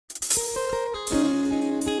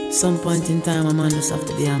Some point in time, a man just have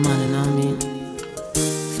to be a man, you know what I mean?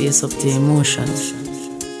 Face up to your emotions.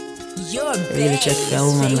 Really check for a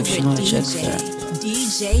woman if she don't check for her.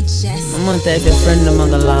 I'm gonna tell your friend them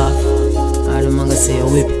gonna laugh, or them gonna say you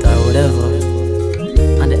whipped or whatever.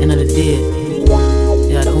 At the end of the day,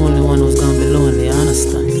 you're the only one who's gonna be lonely, you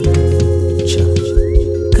understand? Sure.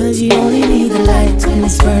 Cause you only need the light when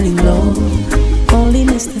it's burning low. Only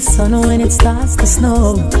miss the sun when it starts to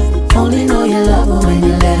snow. Only know you love her when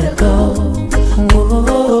you let her go.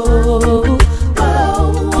 Whoa.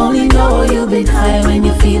 Only know you've been high when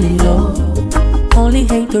you're feeling low. Only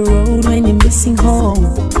hate the road when you're missing home.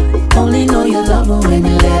 Only know you love her when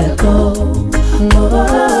you let her go.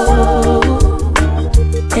 Whoa.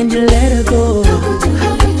 And you let her go.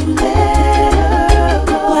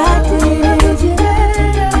 Why did you let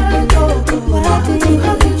her go? Why did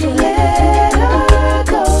you let her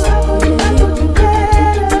go?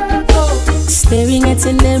 Staring at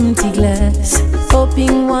an empty glass,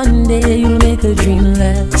 hoping one day you'll make a dream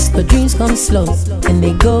last. But dreams come slow and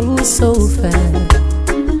they go so fast.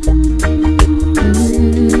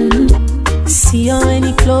 See how when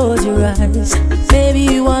you close your eyes,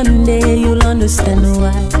 maybe one day you'll understand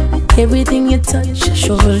why everything you touch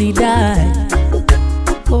surely die.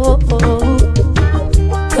 Oh, oh.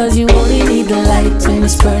 Cause you only need the light when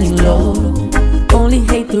it's burning low. Only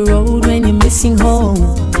hate the road when you're missing home.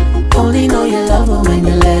 Only know you love her when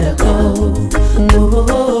you let her go.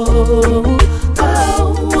 Oh,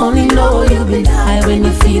 only know you've been high when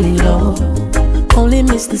you're feeling low. Only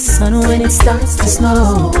miss the sun when it starts to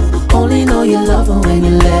snow. Only know you love her when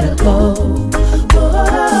you let her go.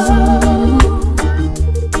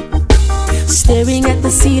 Staring at the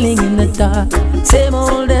ceiling in the dark, same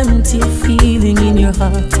old empty feeling in your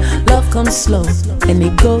heart. Love comes slow and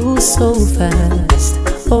it goes so fast.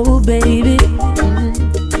 Oh baby,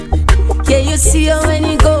 yeah, you see her when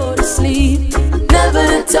you go to sleep. Never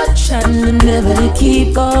to touch and never to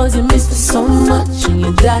keep. Cause you miss her so much and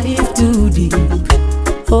you dive too deep.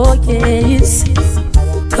 Oh yes,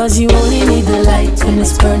 cause you only need the light when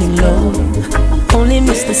it's burning low. Only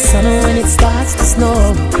miss the sun when it starts to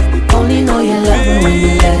snow. Only know you love her when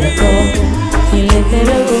you let her go. You let her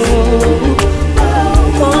go.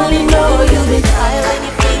 Only know you've been high when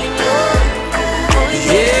you're feeling low. Only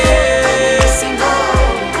know you're missing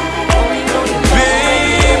home. Only know you love her.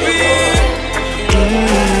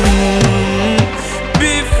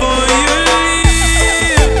 Before you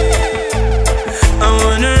leave, I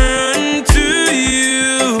wanna run to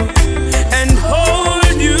you and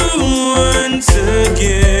hold you once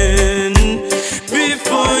again.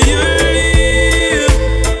 Before you leave,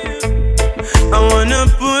 I wanna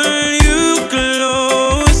pull you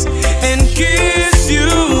close and kiss you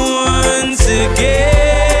once again.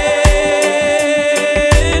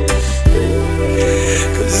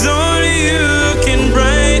 Cause only you can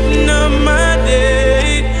brighten up my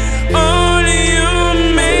day. Only you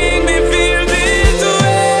make me feel this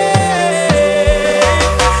way.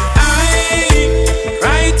 I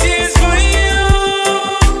cry tears for you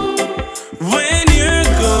when you're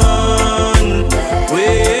gone.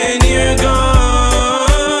 When you're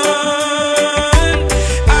gone,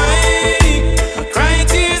 I cry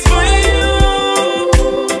tears for you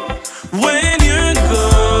when you're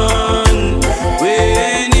gone.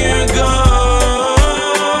 When you're gone,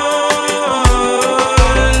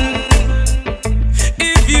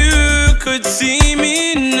 if you could see me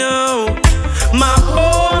now, my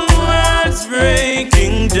whole world's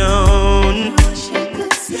breaking down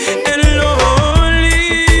and lonely.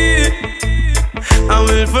 I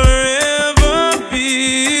will forever be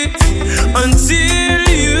until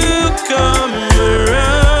you come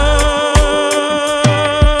around.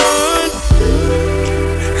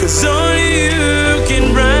 Cause only you can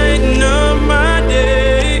brighten up my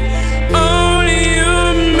day. Only you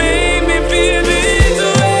make me feel this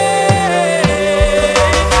way.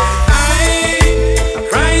 I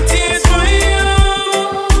cry tears for you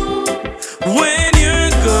when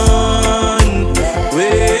you're gone.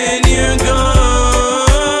 When you're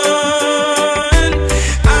gone,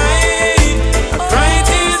 I cry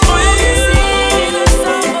tears for you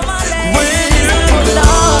when you're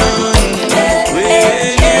gone.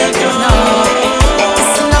 When you're gone.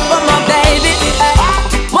 Listen up for my baby.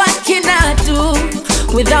 What can I do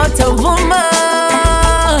without a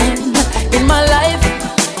woman in my life?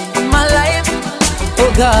 In my life,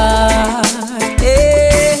 oh God.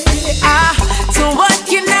 Yeah. So what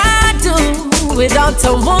can I do without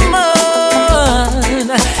a woman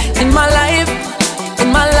in my life? In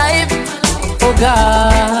my life, oh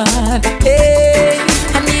God. Hey,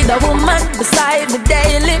 I need a woman beside me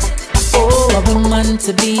daily. Oh, a woman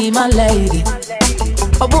to be my lady.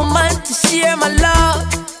 a woman to share my love.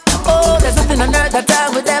 Oh, there's nothing on earth that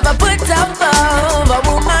I would ever put above a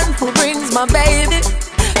woman who brings my baby.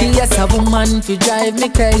 Yes, a woman who drive me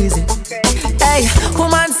crazy. Hey,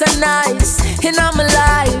 woman so nice in my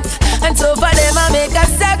life, and so for them I make a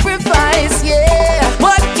sacrifice. Yeah,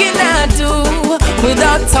 what can I do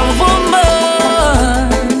without a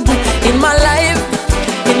woman in my life?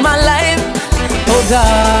 In my life, oh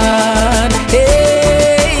God.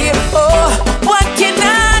 Hey, oh, what can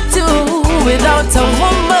I do without a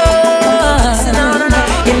woman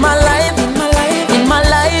in my life? In my life, in my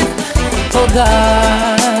life, oh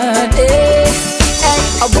God. Hey, hey,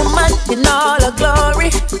 a woman in all her glory,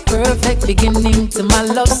 perfect beginning to my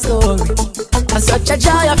love story. And such a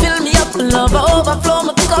joy, I fill me up with love, I overflow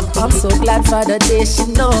my cup. I'm so glad for the day she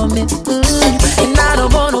know me. And I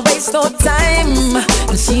don't wanna waste no time.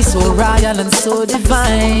 And she's so royal and so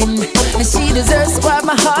divine, and she deserves to have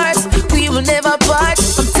my heart. We will never part.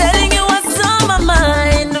 I'm telling you what's on my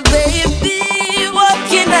mind, baby. What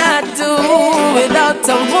can I do without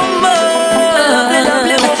a woman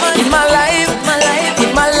in my life?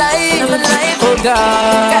 In my life, oh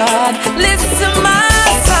God, listen my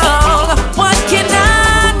song. What can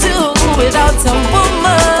I do without a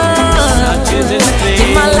woman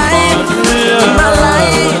in my life? In my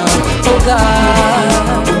life, oh God.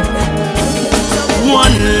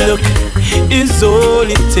 One look is all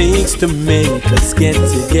it takes to make us get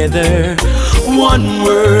together. One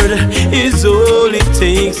word is all it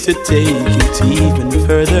takes to take it even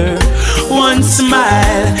further. One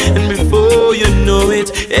smile, and before you know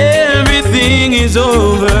it, everything is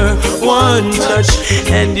over. One touch,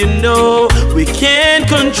 and you know we can't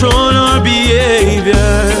control our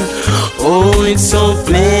behavior. Oh, it's so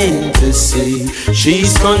plain to see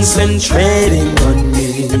she's concentrating on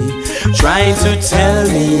me, trying to tell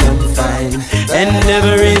me I'm fine and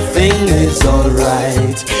everything is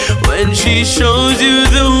alright. When she shows you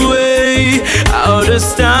the way, out the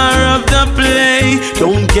star of the play.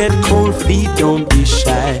 Don't get cold feet, don't be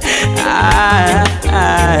shy.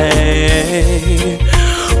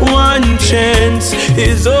 One chance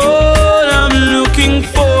is all I'm looking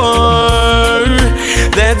for.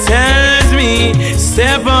 That tells me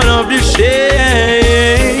step out of the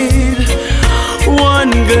shade.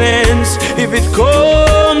 One glance, if it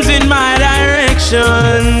comes in my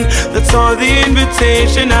direction, that's all the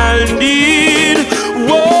invitation I'll need.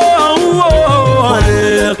 Whoa, whoa. One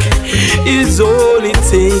look is all it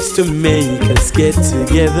takes to make us get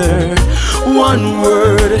together. One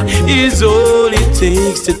word is all it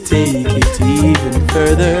takes to take it even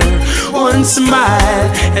further. One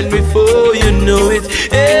smile, and before you know it,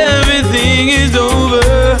 everything is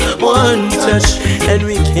over. One touch, and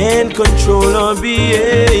we can't control our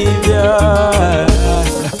behavior.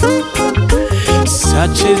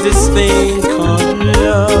 Such is this thing called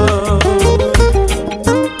love.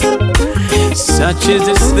 Such is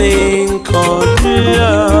this thing called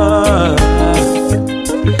love.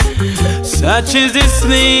 Such is this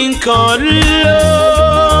thing called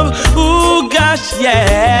love. Ooh, gosh,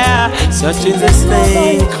 yeah. Such is this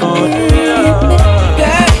thing called love.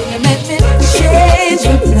 Girl, you make me change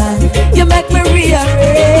my plan. You make me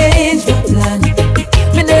rearrange my plan.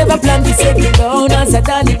 Me never plan to settle down as I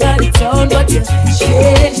done it on its own, but you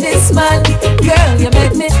change this man. Girl, you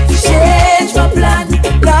make me change my plan.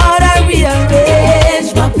 Lord, I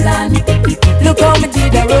rearrange my plan. Look how me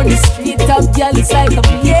did around the street, top girl, it's like a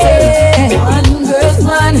beat. One girl's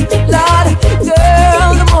man, Lord,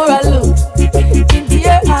 girl, the more I look into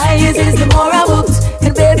your eyes is the more I hooked.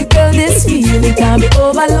 And baby girl, this feeling can't be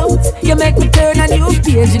overlooked. You make me turn a new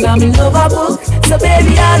page in my love book. So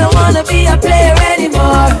baby, I don't wanna be a player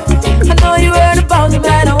anymore. I know you heard about the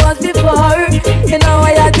man I was before. You know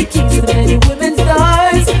I had the keys to many women's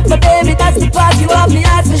doors, but baby, that's the part you have me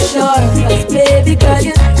at for sure. Cause baby girl,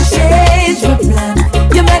 you change my plan.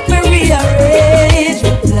 You make me rearrange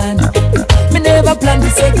my plan. Me never plan to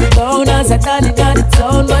settle down as I done it on its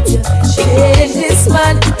own, but you change this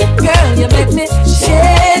man. Girl, you make me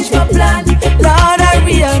change my plan. Lord, I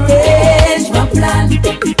rearrange my plan.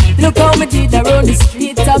 Look how me did around the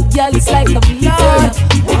street, top girl, it's like a beat.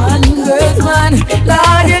 One girl's man,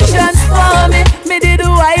 Lord, you transform me. Me did the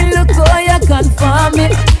wild look how you confirm me.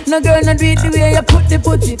 No girl, not do it the way you put it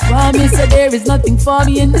for me. So there is nothing for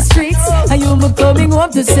me in the streets. And you me coming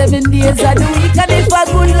home to 7 days of the week. And if a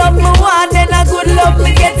good love me want, then a good love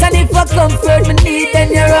me get. And if a comfort me need,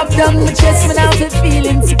 then you're up down my chest. Me now feel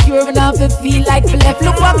feeling secure, me now feel like me left.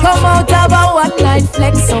 Look what come out of a one-line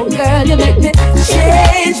flex. So girl, you make me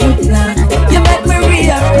change my plan. You make me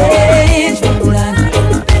rearrange my plan.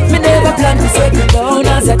 Me never plan to settle down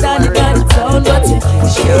as I done it on its own, but you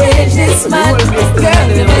change this man. Girl,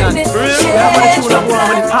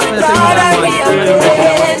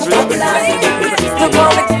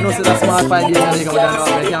 5 years,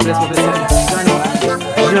 I can't bless my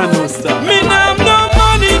blessing. Me now have no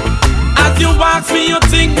money. As you ask me, you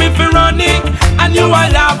think me fi run it, and you a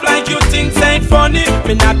laugh like you think ain't funny.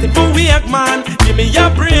 Me not the weak man, give me a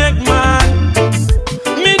break, man.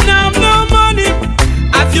 Me now have no money.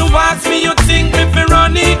 As you ask me, you think me fi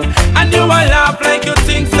run it, and you a laugh like you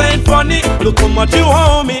think ain't funny. Look how much you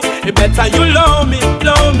owe me, it better you love me,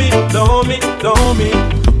 love me, love me, love me.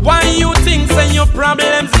 Why you think say your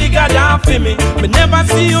problems bigger than for me? Me never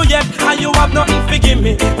see you yet, and you have nothing to give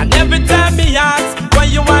me. And every time me ask what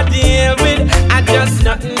you want to deal with, I just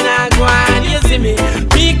nothing I go on, you see me.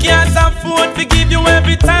 Me can't afford to give you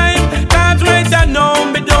every time, cause right now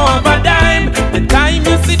me don't have a dime. The time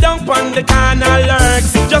you sit down on the corner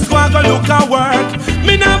lurks, just go and go look at work.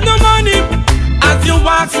 Me not have no money. As you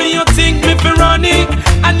ask me, you think me fi run it,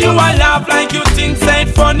 and you a laugh like you think ain't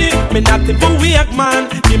funny. Me not even weak man,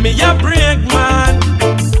 give me a break, man.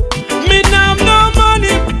 Me not have no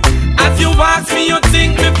money. As you ask me, you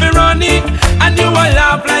think me fi run it, and you a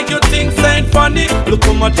laugh like you think ain't funny. Look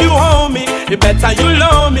how much you owe me, it better you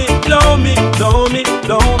love me, love me, love me,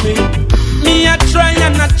 love me. Me I try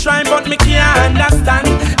and I try, but me can't understand.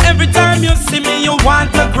 Every time you see me, you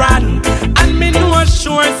want a grand, and me know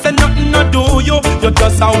sure say nothing no do you. You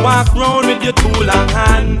just a walk round with your two long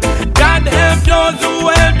hand. God help those who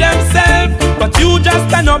help themselves, but you just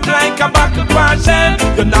stand up like a bucket on shelf.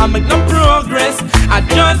 You not make no progress, I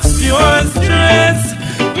just pure stress.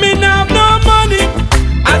 Me not have no money.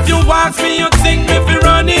 As you ask me, you think me fi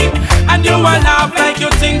run it, and you a laugh like you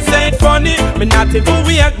think ain't funny. Me not even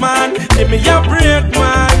weak man, give me a break,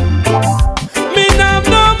 man. Me not have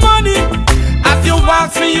no money. As you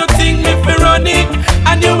ask me, you think me fi run it,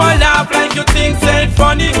 and you a laugh like you think ain't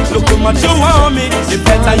funny. Look how much you want me, it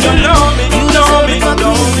better you love me, love me,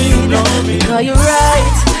 love me, love me. Because you're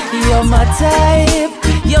right, you're my type,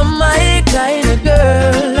 you're my kind of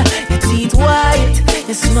girl. Your teeth white,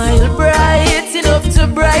 your smile bright enough to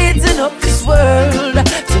brighten up this world.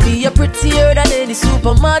 To be you're prettier than any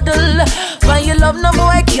supermodel. When you love no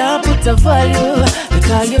boy can't put a value.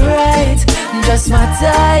 Because you're right, just my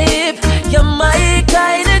type, you're my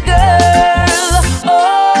kind of girl.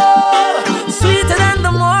 Oh, sweeter than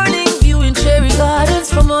the morning view in cherry gardens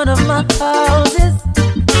from one of my houses.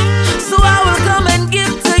 So I will come and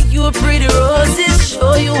give to you pretty roses,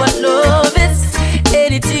 show you what love is.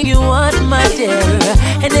 Anything you want, my dear,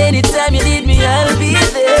 and anytime you need me, I'll be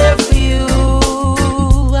there for you.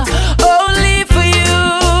 Only for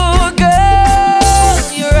you, girl.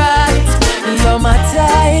 You're right, you're my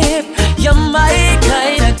type, you're my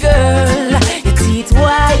kind of girl. Your teeth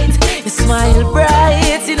white, your smile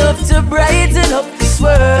bright enough to brighten up this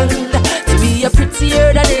world. To be a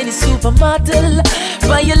prettier than any supermodel.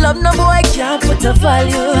 But your love no boy can't put a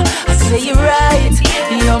value. I say you're right,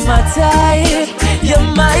 you're my type, you're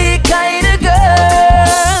my kind of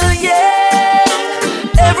girl, yeah.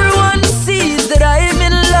 Everyone sees that I'm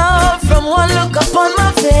in love from one look upon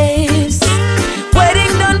my face.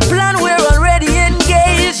 Wedding done planned, we're already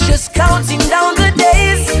engaged, just counting down the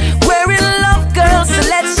days. We're in love, girl, so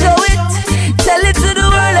let's show it. Tell it to the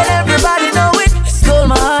world and everybody know it. You stole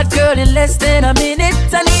my heart, girl, in less than a minute.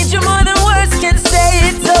 I need you more than words can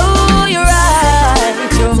say it. Oh, you're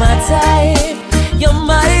right, you're my type, you're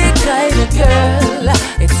my kind of girl.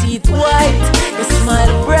 Your teeth white, your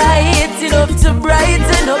smile bright enough to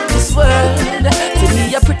brighten up this world. To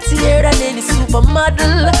be a prettier than any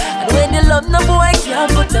supermodel. And when you love no boy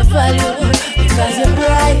can't put a value. Because you're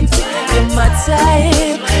bright, you're my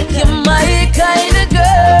type, you're my kind of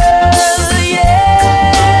girl, yes.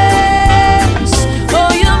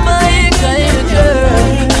 Oh, you're my kind of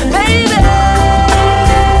girl, baby.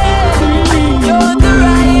 You're the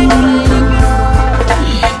right kind of girl.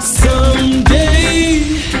 Someday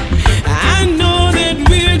I know that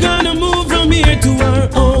we're gonna move from here to our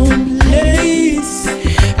own place.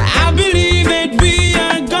 I believe that we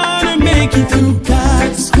are gonna make it through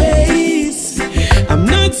God's grace. I'm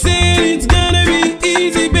not saying it's gonna be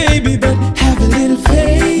easy, baby, but have a little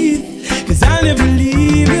faith.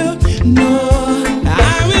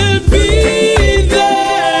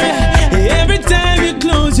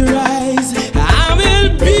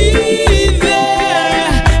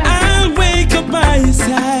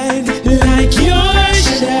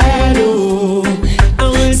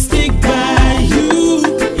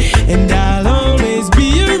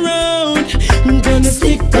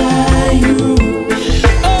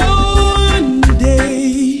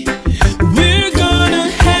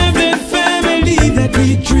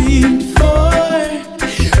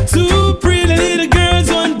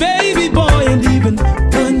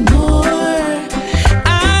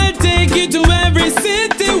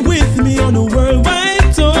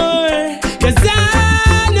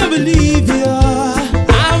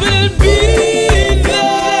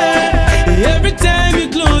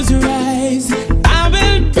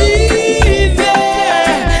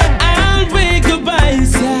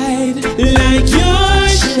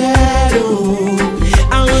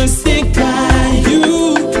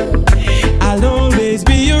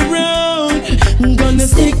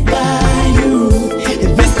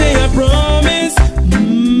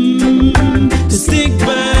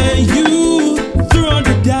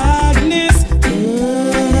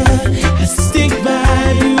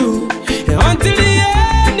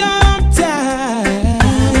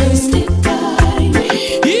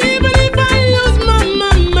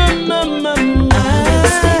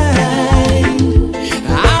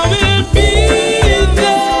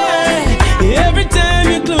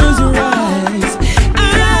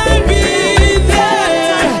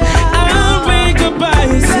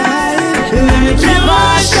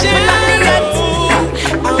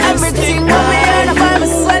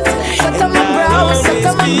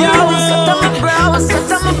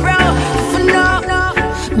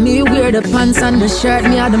 wear the pants and the shirt,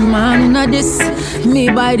 me are the man in this. Me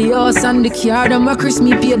buy the house and the car, them a Chris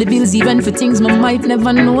me pay the bills even for things me might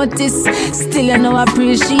never notice. Still you know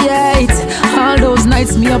appreciate all those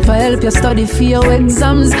nights me up I help you study for your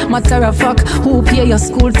exams. Matter of fact, who pay your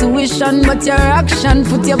school tuition, but your action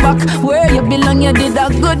put you back where you belong. You did a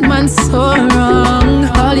good man so wrong.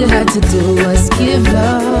 All you had to do was give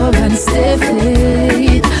love and stay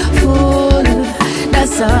faithful.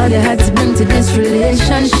 That's all you had to bring to this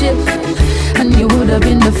relationship, and you would have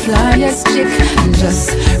been the flyest chick. And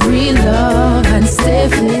just real love and stay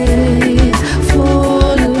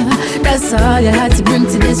faithful. That's all you had to bring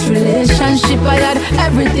to this relationship. I had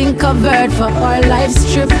everything covered for our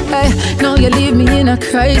life's trip. Now you leave me in a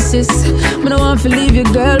crisis. I don't want to leave you,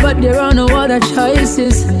 girl, but there are no other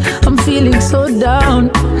choices. I'm feeling so down.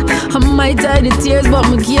 I might hide the tears, but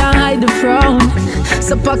I can't hide the frown.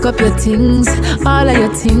 So pack up your things, all of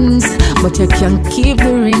your things, but you can keep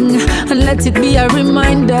the ring and let it be a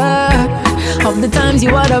reminder of the times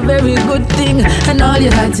you had a very good thing. And all you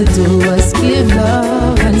had to do was give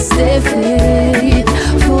love and stay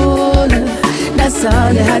faithful. That's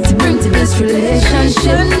all you had to bring to this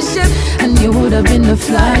relationship, and you would have been the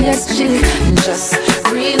flyest chick. And just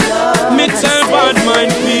real love. Me tell bad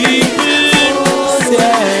mind people,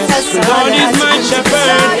 yeah, the Lord is my shepherd,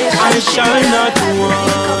 I shall not want.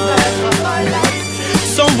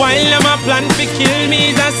 So while them a plan to kill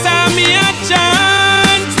me, that's how me a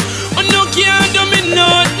chant. Oh no, can't do me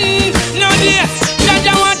nothing, no dear.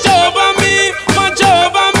 Jaja watch over me, watch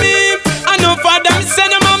over me. I know for them say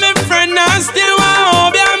them are my friend and still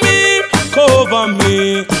want over me. Cover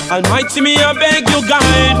me, Almighty me, I beg you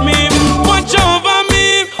guide me. Watch over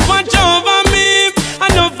me, watch over me. I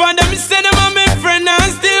know for them say them are my friend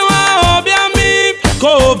and still want over me.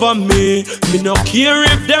 Cover me, me no care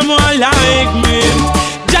if them won't like me.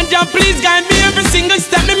 Jaja, please guide me every single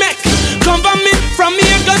step me make. Cover me from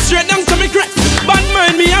here, go straight down to me crack. Bad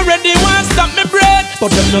mind me already want stop me breath, but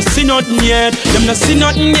them no see nothing yet. Them no see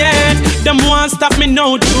nothing yet. Them want stop me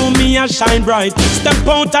now, through me and shine bright. Step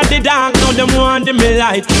out of the dark, now them want the me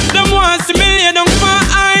light. Them want see me lay down for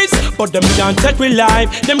eyes, but them can't take me life.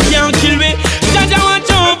 Them can't kill me. Jaja watch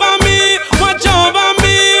over me, watch over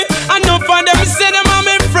me. I know for them say them are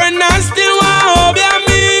my friend and still want over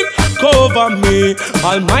me. Cover me,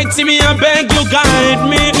 Almighty me, I beg you guide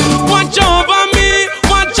me. Watch over me,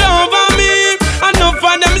 watch over me. I know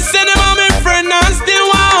for them say them are my friend and still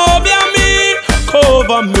want over me.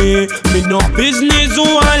 Cover me no business who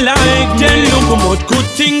I like them. Look how much good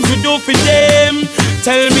things we do for them.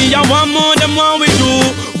 Tell me I want more than what we do.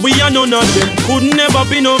 We are none of them, could never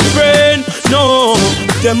be no friend. No,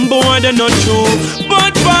 them boy they're not true.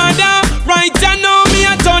 But Father, right now me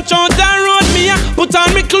I touch out the road. Me I put on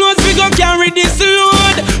me clothes, we go carry this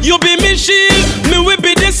load. You be me shield, me will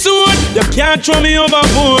be the sword. You can't throw me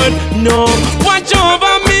overboard, no. Watch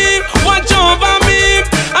over me, watch over me.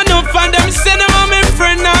 I know for them say them are my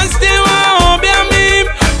friend and still want over me.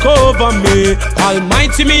 Cover me,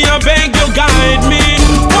 Almighty me, I beg you guide me.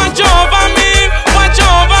 Watch over me, watch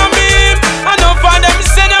over me. I know for them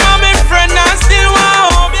say them are my friend and still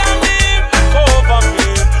want over me. Cover me,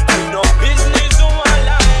 no business who I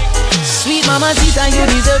like. Sweet mama Tita, you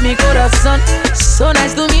deserve me corazón. So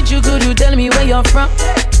nice to meet you, could you tell me where you're from?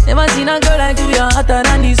 Never seen a girl like you, you're hotter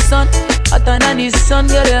than the sun. Hotter than the sun,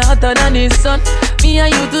 girl, you're hotter than the sun. Me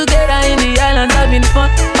and you together in the island having fun.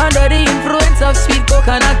 Under the influence of sweet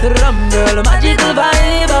coconut rum, girl, magical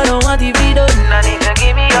vibe, I don't want to be done. I need to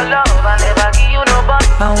give me your love, I'll never give you no bun.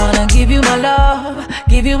 I wanna give you my love,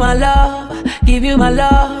 give you my love, give you my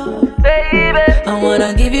love, baby. I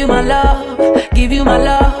wanna give you my love, give you my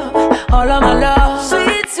love, all of my love.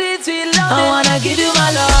 Sweet, sweet, sweet love. I wanna give you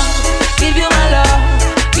my love, give you my love,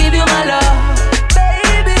 give you my love,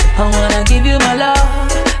 baby. I wanna give you my love,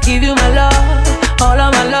 give you my love, all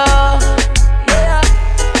of my love, yeah.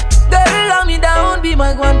 Girl, love me down, be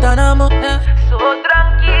my Guantanamo, yeah. So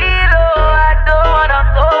tranquilo, I don't wanna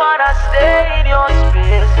stay in your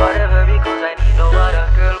space forever, because I need no other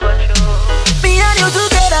girl but you. Me and you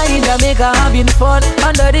together in Jamaica having fun.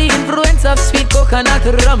 Under the influence of sweet coconut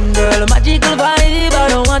rum, girl, magical vibe, I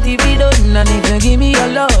don't want to be done. And if you give me your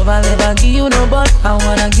love, I'll never give you no but. I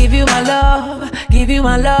wanna give you my love, give you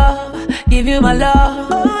my love, give you my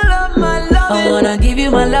love, all of my love. I wanna give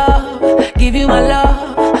you my love, give you my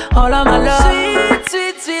love, all of my love. Sweet,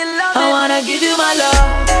 sweet, sweet love. I wanna give you my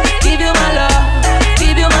love, give you my love,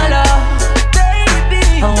 give you my love,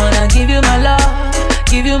 baby. I wanna give you my love,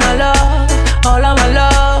 give you my love, all of my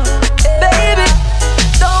love, baby.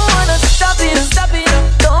 Don't wanna stop it,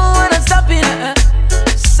 don't wanna stop it.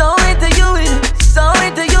 So into you, so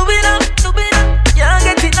into you, can't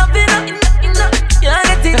get enough,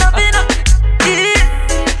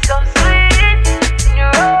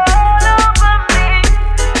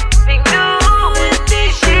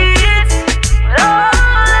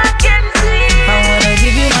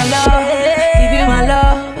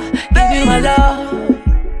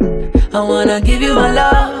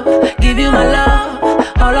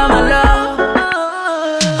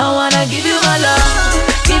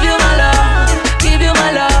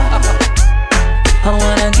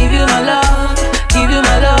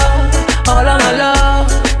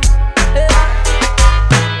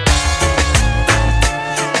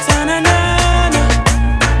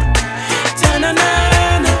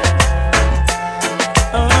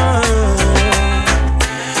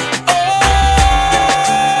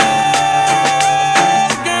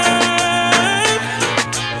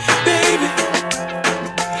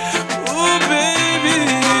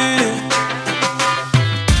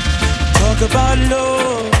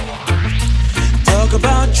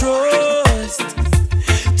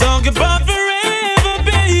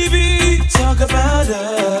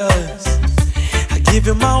 give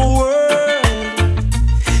you my word.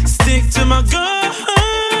 Stick to my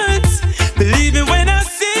guns. Believe me when I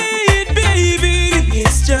say it, baby.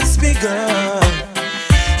 It's just begun.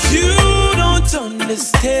 You don't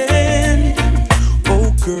understand,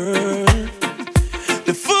 oh girl,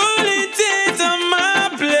 the full intent of my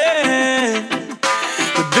plan.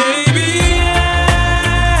 But baby,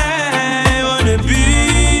 I wanna be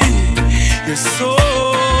your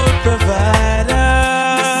sole provider.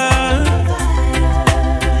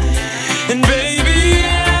 And baby, I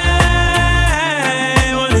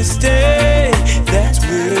wanna stay that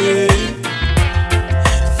way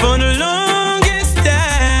for the longest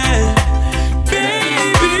time.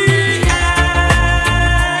 Baby, I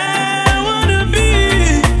wanna be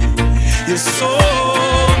your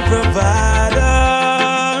sole provider.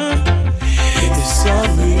 It's so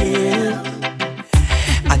real.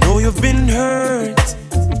 I know you've been hurt.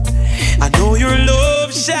 I know your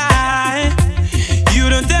love shy. You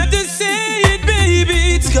don't have to say it,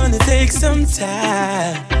 baby. It's gonna take some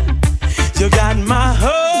time. You got my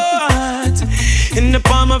heart in the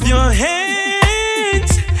palm of your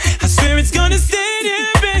hands. I swear it's gonna stay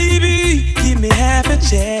there, baby. Give me half a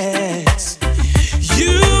chance.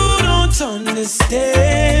 You don't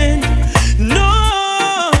understand, no,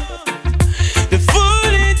 the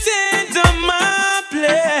full intent of my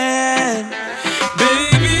plan.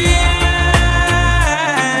 Baby, I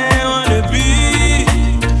wanna be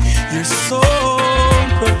your sole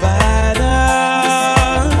provider.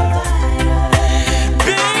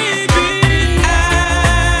 Baby, I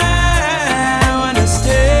wanna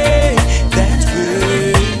stay that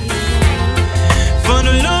way for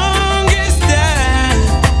the longest time.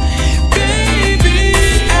 Baby,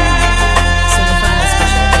 I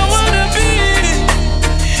wanna be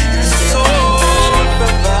your sole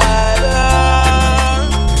provider.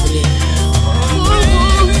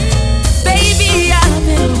 Baby, I've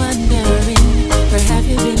been wondering, where have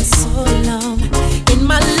you been so long? In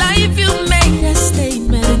my life you made a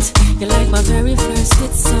statement. You're like my very first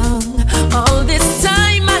hit song. All this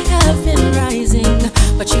time I have been rising,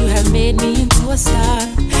 but you have made me into a star.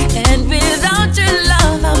 And without your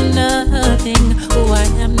love I'm nothing. Who I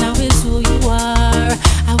am now is who you are.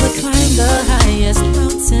 I would climb the highest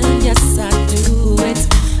mountain, yes I do it.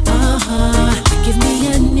 Give me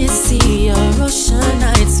any sea or ocean,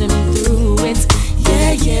 I'd swim through it.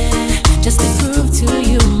 Yeah, yeah, just to prove to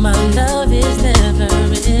you my love is never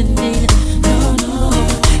ending. No, no,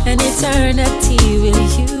 an eternity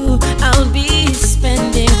with you I'll be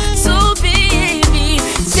spending. So baby,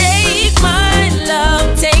 take my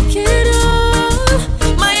love, take it all.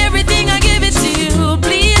 My everything, I give it to you.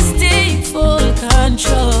 Please take full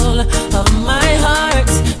control of my heart.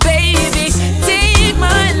 Baby, take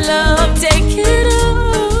my love, take it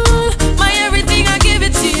all. My everything, I give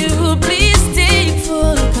it to you. Please take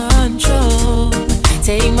full control.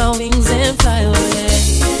 Take my wings and fly away.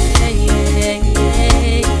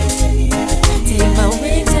 Take my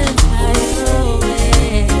wings and fly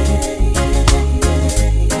away.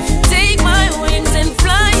 Take my wings and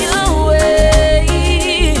fly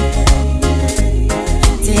away.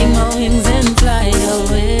 Take my wings and fly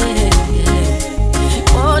away.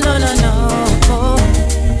 Oh no no no.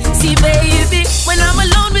 See baby, when I'm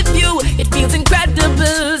alone with you, it feels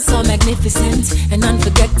incredible, so magnificent and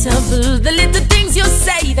unforgettable. The little things you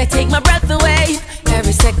say, they take my breath away.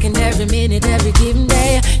 Every second, every minute, every given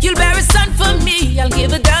day. You'll bear a son for me, I'll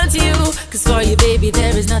give a girl to you. Cause for you baby,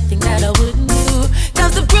 there is nothing that I wouldn't do.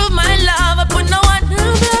 Just to prove my love, I put no one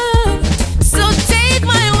above. So take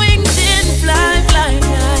my wings and fly, fly,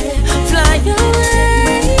 fly, fly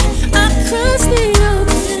away across the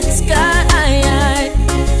open sky.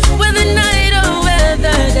 Whether night or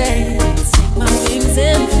whether day, take my wings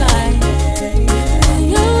and fly, fly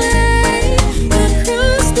away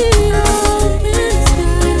across the open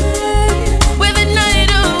sky. Whether night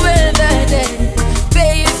or whether day,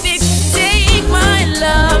 baby, take my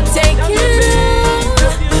love, take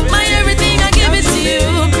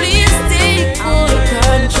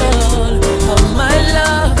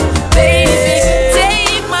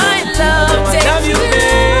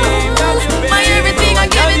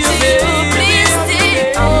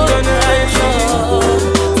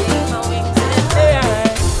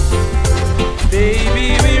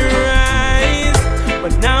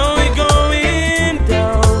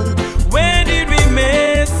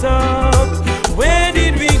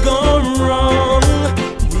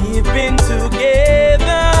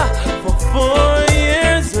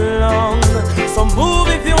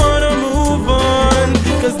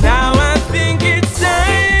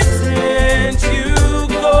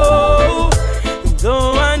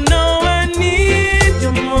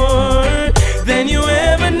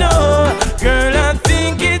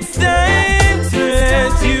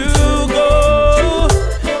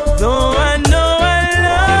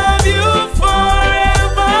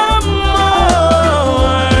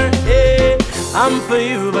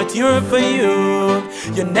you.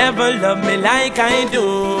 You never loved me like I do.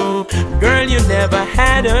 Girl, you never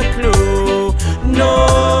had a clue. No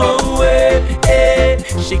way.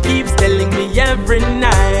 She keeps telling me every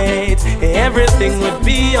night everything would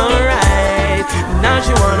be alright. Now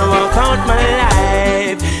she wanna walk out my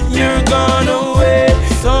life. You're gone away,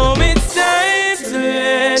 so it's time to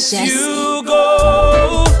let you go.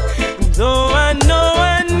 Though I know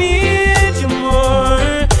I need you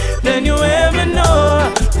more than you ever know.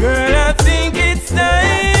 Girl, I think it's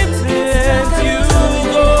time to let you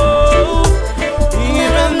go.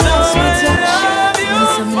 Even though I love you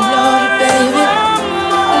more, baby. I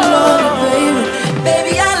love you, baby.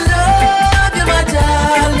 Baby, I love you, my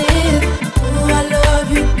darling. Oh, I love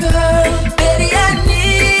you, girl. Baby, I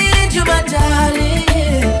need you, my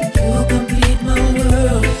darling. You complete my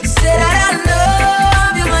world. Say that I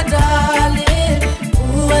love you, my darling.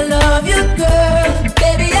 Oh, I love you, girl.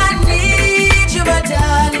 Baby, I need you, my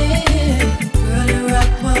darling. Girl, you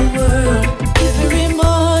rock my world. Every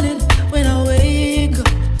morning when I wake up,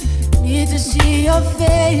 need to see your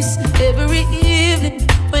face. Every evening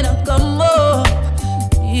when I come home,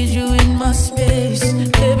 need you in my space.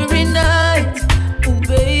 Every night, oh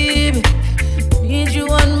baby, need you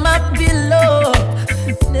on my pillow.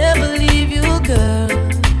 Never leave you, girl.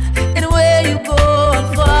 Anywhere you go,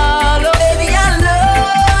 I'll follow. Baby, I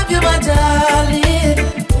love you, my darling.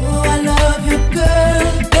 Oh, I love you, girl.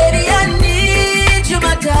 Baby, I need you,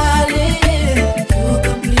 my darling. You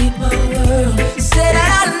complete my world. Say that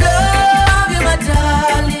I love you, my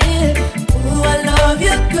darling. Oh, I love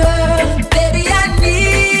you, girl. Baby, I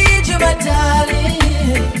need you, my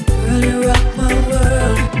darling. Girl, you rock my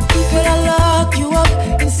world. Girl, I lock you up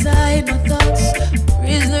inside my thoughts,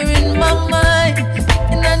 prisoner in my mind,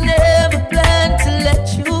 and I never plan to let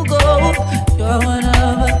you go. You're one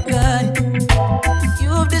of a kind.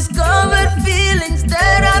 You've discovered feelings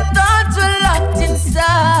that I thought were locked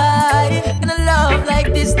inside, and a love like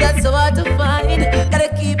this that's so hard to find. Gotta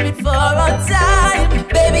keep it for all time.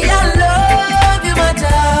 Baby, I love you, my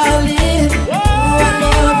darling. Oh, I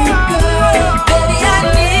love you, girl. Baby, I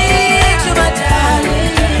need you, my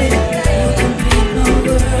darling. You complete my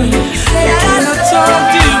world. Say that I Can I talk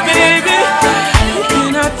to you, baby?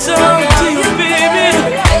 Can I talk to you, baby?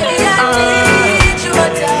 Baby, I need you, my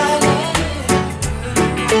darling.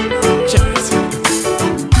 Cheers.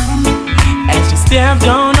 As she stepped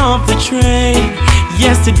on off the train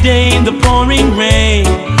yesterday in the pouring rain,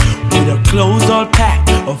 with her clothes all packed,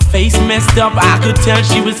 her face messed up, I could tell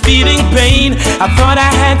she was feeling pain. I thought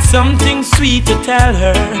I had something sweet to tell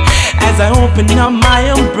her as I opened up my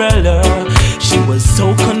umbrella. She was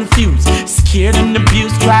so confused, scared and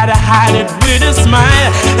abused, tried to hide it with a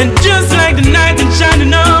smile. And just like the night in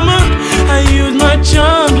shining armor, I used my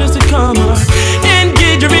charm just to calm her,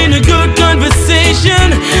 engage her in a good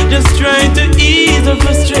conversation, just trying to ease her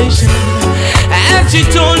frustration. As she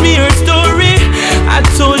told me her story, I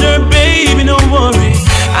told her, baby, don't worry,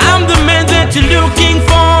 I'm the man that you're looking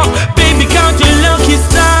for. Baby, count your lucky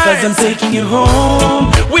stars, 'cause I'm taking you home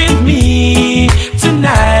with me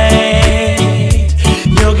tonight.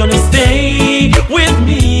 You're gonna stay with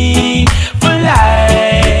me for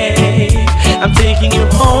life. I'm taking you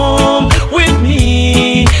home with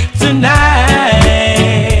me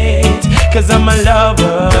tonight, 'cause I'm a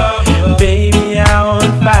lover, baby, I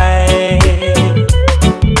won't fight.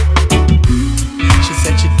 She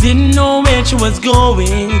said she didn't know where she was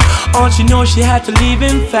going. All she knows, she had to leave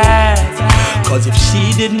him fast, 'cause if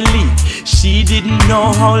she didn't leave, she didn't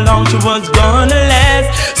know how long she was gonna last.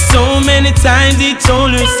 So many times he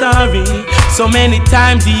told her sorry, so many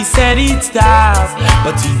times he said he'd stop,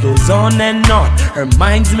 but he goes on and on, her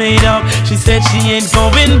mind's made up. She said she ain't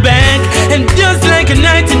going back. And just like a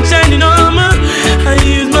knight in shining armor, I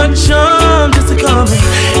use my charm just to calm her,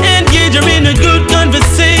 engage her in a good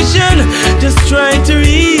conversation, just try to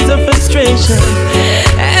ease her frustration.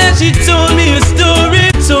 And she told me her story,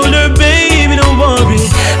 told her, baby, don't worry,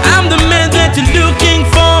 I'm the man that you're looking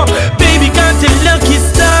for. Baby, count your lucky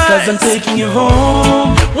stars, 'cause I'm taking you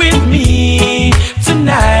home with me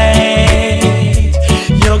tonight.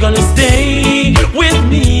 You're gonna stay with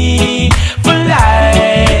me for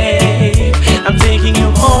life. I'm taking you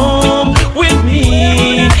home with me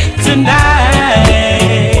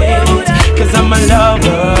tonight, 'cause I'm a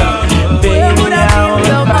lover, baby, I won't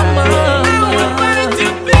fight.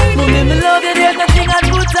 Mommy, me love you, there's nothing I'd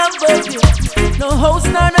put above you. No house,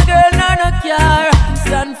 nor no girl, nor no car.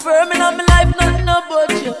 Stand firm in my life, nothing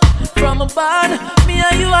about you. From a barn, me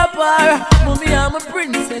and you are par. Mommy, I'm a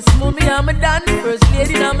princess, mommy, I'm a dan. First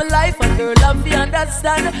lady in my life, and girl, love me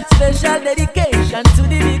understand. Special dedication to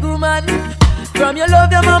the big woman. From your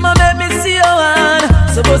love, your mama make me see your hand.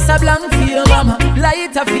 So bust a blank for your mama,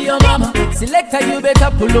 lighter for your mama. Selector, you better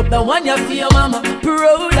pull up the one you for your mama.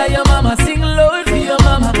 Proud of your mama, sing loud for your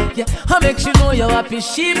mama. Yeah, I make sure know you're happy.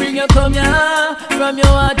 She bring you come here. From your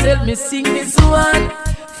heart, tell me sing this one.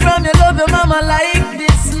 From your love, your mama like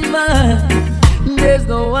this man. There's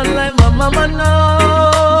no one like my mama,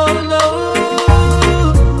 no, no.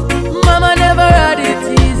 Mama never had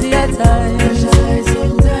it easy at times.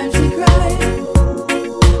 Sometimes she cried.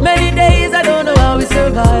 Many days I don't know how we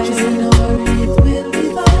survive. She said, no worry, it will be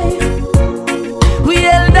fine. We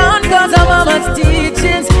held down cause of mama's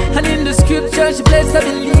teachings. And in the scripture she placed her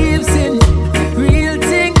beliefs in. Real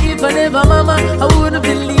thing, if I never mama, I wouldn't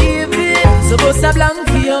believe it. So bust a blank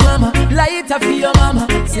for your mama, lighter for your mama.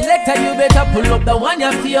 Selector, you better pull up the one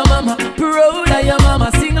you for your mama. Proud of your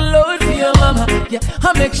mama, sing loud for your mama. Yeah,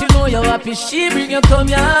 I make sure know you're happy. She bring you come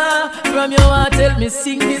here. From your heart, tell me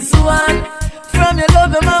sing this one. From your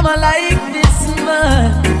love, your mama like this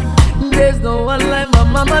man. There's no one like my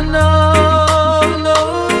mama, no, no.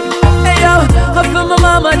 Hey yo, I feel my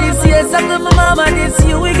mama this, yes, I feel my mama this.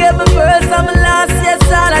 You we get me first, I'm last, yes,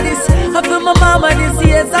 all of this. I feel my mama this,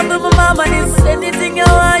 yes, I feel my mama this. Anything you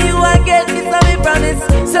want, you I get this, I me promise.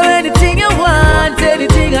 So anything you want,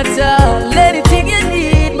 anything at all, anything you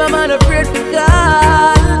need, mama no afraid to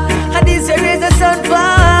call. And this year is a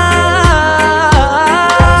sunfall.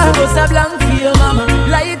 So bust a blank for your mama,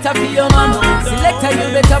 lighter for your mama. Selector, you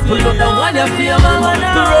better pull up the one you for your mama.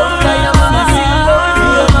 Proud of your mama, sing loud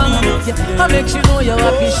for your mama. Yeah, I make sure know you're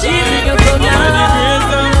happy. She bring you come here. By the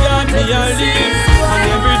grace of God, me a live. And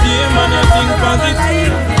every day, man, I think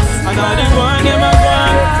positive. And all the one them a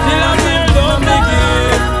gone, still I feel love me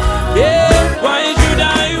give. Yeah, why should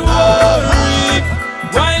I worry?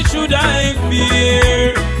 Why should I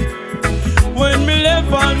fear? When me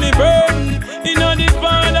left all me burden, you know the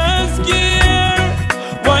Father's care.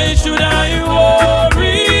 Why should I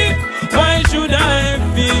worry? Why should I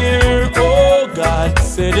fear? Oh, God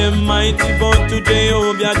said them mighty, but today,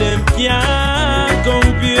 oh, yeah, them can't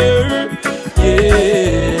compare.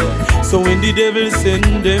 Yeah. So when the devil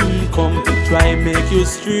send them come to try make you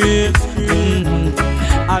straight,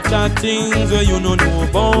 I chat things where you don't know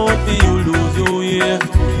about, you lose your way.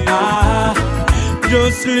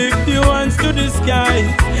 Just lift your hands to the sky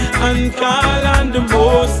and call on the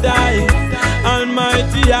Most High.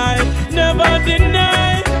 Almighty I never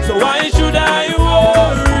deny. So why should I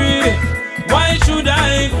worry? Why should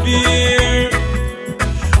I fear?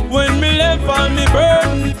 When me left on me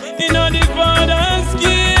burden, you know the Father's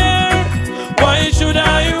care. Why should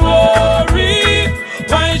I worry?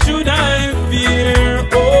 Why should I fear?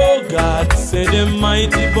 Oh, God said them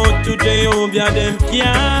mighty, but today, oh, yeah, them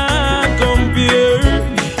can't compare.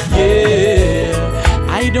 Yeah,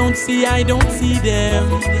 I don't see them.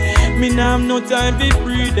 Me now have no time to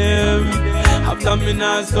free them. After me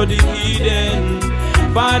now study Eden.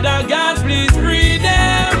 Father God, please free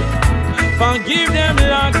them. Forgive them,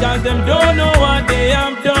 Lord, cause them don't know what they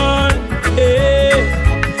have done. Hey,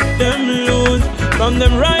 them lose from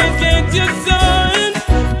them right get your son.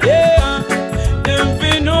 Yeah, them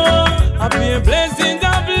be know I be a blessing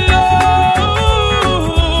of love.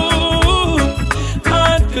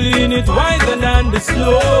 Heart clean it wiser than the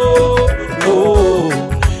slow. Oh,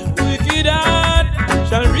 wicked heart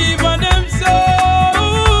shall reap on them soul.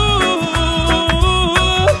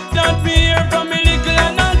 That me hear from me little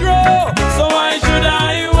and I grow. So why should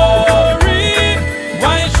I worry?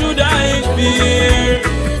 Why should I fear?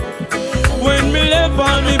 When me left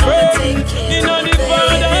on me burden, you know the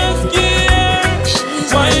Father's care.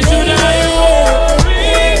 Why should I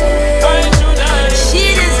worry? Why should I fear? She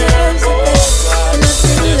deserves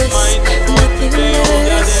nothing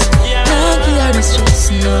less. Don't care the stress,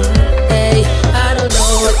 no. Hey, I don't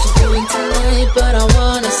know what you're doing tonight, but I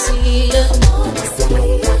wanna see you.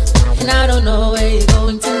 And I don't know where you're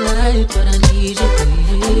going tonight, but I need you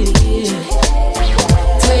here.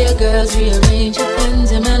 Tell your girls rearrange your plans,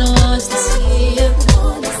 your man wants to see you.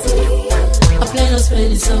 I plan on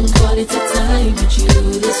spending some quality time with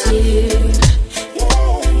you this year.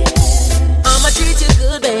 I'ma treat you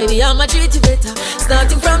good, baby, I'ma treat you better.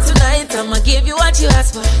 Starting from tonight, I'ma give you what you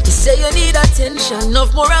ask for. You say you need attention,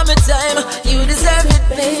 enough more of my time. You deserve it,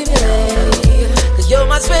 baby. Cause you're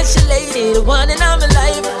my special lady, the one in all my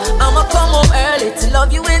life. I'ma come home early to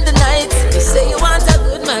love you in the night. You say you want a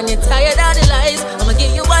good man, you're tired of the lies. I'ma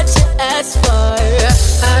give you what you ask for.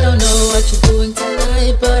 I don't know what you're doing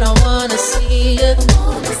tonight, but I wanna see you.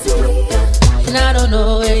 And I don't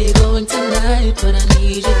know where you're going tonight, but I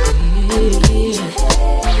need you here.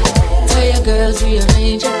 Tell your girls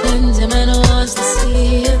rearrange your plans, your man wants to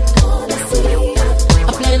see you.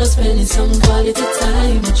 I plan on spending some quality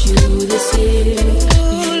time with you this year.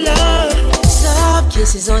 Ooh, love. Soft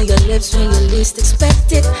kisses on your lips when you least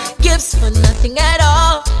expect it. Gifts for nothing at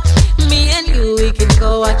all. Me and you, we can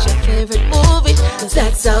go watch your favorite movie, 'cause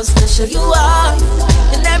that's how special you are.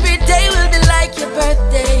 And every day will be like your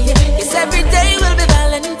birthday. Yes, every day will be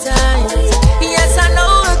Valentine's. Yes, I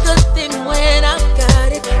know a good thing when I've got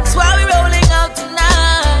it. That's why we're rolling out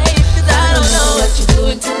tonight. 'Cause I don't know what you're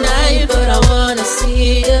doing tonight, but I wanna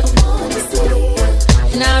see you.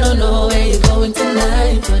 And I don't know where you're going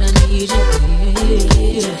tonight, but I need you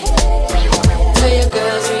here. Tell your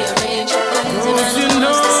girls rearrange your plans and I know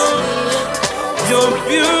what's to see you. You're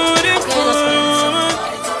beautiful, woman.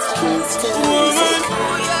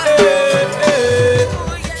 Hey, hey.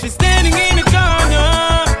 She's standing in the corner,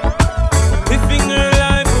 living her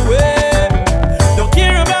life away. Don't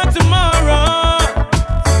care about tomorrow,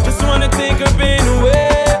 just wanna take her pain away.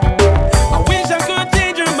 I wish I could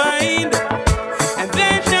change her mind and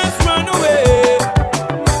then just run away.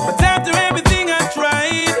 But after everything I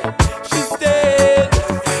tried, she stayed,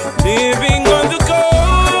 living on the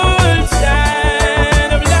cold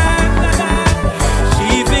side of life. She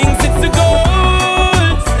thinks it's the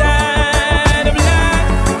cold side of life,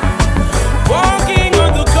 walking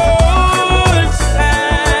on the cold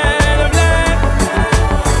side of life.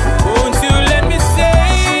 Won't you let me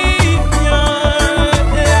save your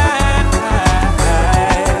life?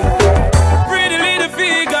 Pretty little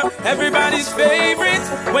figure, everybody's favorite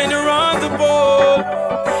when you're on the ball.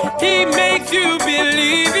 He makes you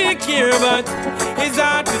believe he cares, but his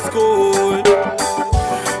heart is cold.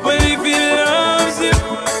 Well, if he loves you,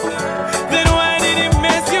 then why did he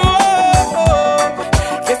mess you up?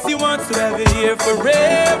 Guess he wants to have you here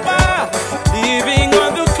forever, living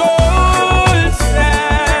on the cold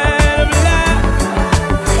side of life.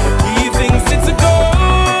 He thinks it's a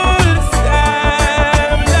cold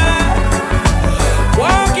side of life,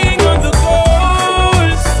 walking on the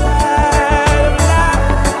cold side of life.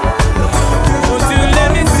 Won't you let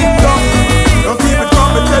me see? Don't keep it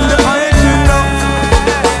coming, tell the hygiene now.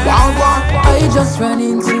 I just ran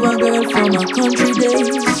into a girl from my country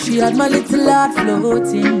days. She had my little heart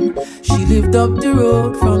floating. She lived up the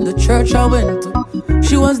road from the church I went to.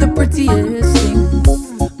 She was the prettiest thing,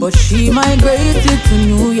 but she migrated to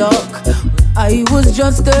New York. I was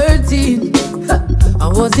just 13. I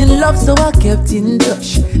was in love, so I kept in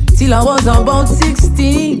touch till I was about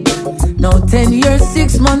 16. Now 10 years,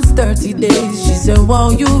 6 months, 30 days. She said, wow,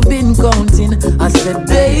 you've been counting. I said,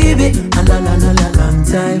 baby, a long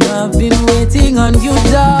time I've been waiting on you,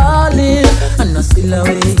 darling. And I still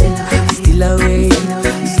await, still await,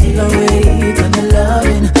 still await on your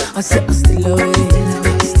loving. I said, I still await,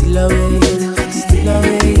 still await, still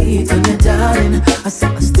await on your darling. I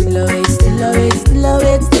said, I still await, still await, still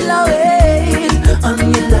await, still await on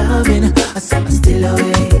your loving. I said, I still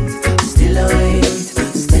await, still await,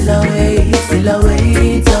 still await, still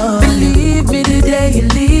await. Oh, believe me, the day you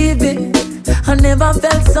leave it, I never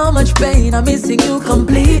felt so much pain. I'm missing you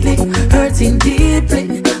completely, hurting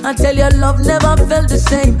deeply. I tell you, love never felt the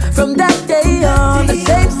same. From that day on, the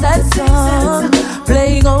same sad song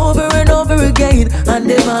playing over and over again. And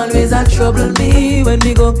them always a trouble me when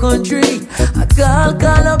we go country. I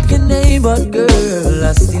call up your name, but girl,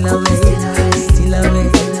 I still await, still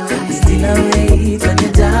await, still await on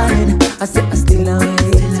your darling. I said, I still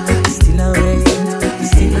await, still await,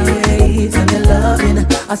 still await on your loving.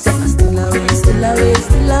 I said, I still await, still await,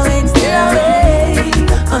 still await, still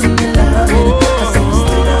await on your loving. I said, I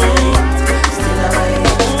still await, still await,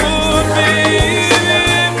 still await.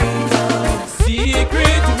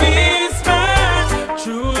 Secret whispers,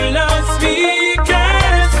 true love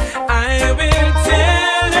speakers. I will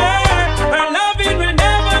tell her, her loving will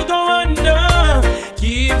never go under.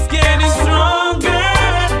 Keeps getting stronger.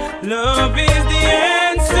 Love is the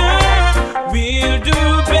answer. We'll do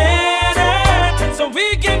better, so we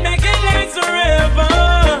can make it last forever.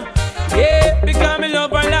 Yeah, become a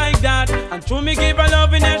lover like that. And true, me give her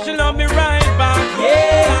loving and she love me right back.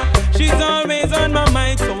 Yeah, she's always on my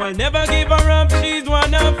mind, so I'll never give her up. She's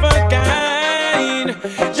one of a kind.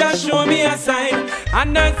 Just show me a sign,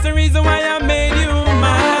 and that's the reason why I made you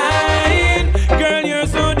mine. Girl, you're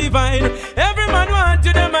so divine. Every man wants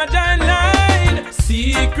you, them a giant line.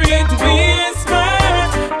 Secret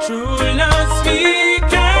whispers, true love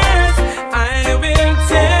speakers. I will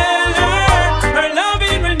tell her, her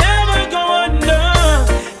loving will never go under.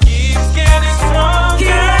 Keeps getting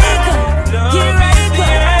stronger. Love is the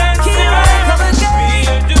answer.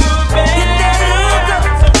 We'll do better,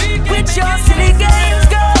 so we can with your silly games,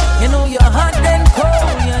 go. You know you're hot then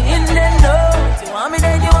cold, you're in then out. You want me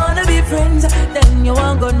then you wanna be friends, then you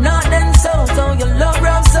want go not then so. So your love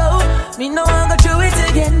round so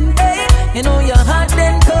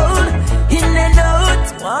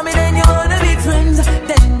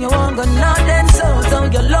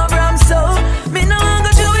your love ram so. Me no want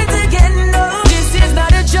to do it again, no. This is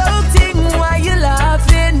not a joke thing, why you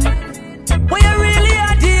laughing? What you really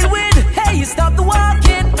are deal with? Hey, you stop the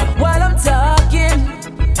walking while I'm talking.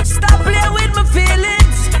 Stop playing with my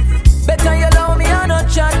feelings. Better you allow me and not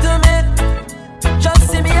chat to me. Just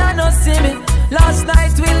see me and not see me. Last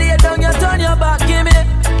night we lay down, you turn your back, give me.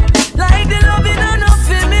 Like the loving and not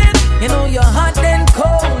feeling. You know you're hot then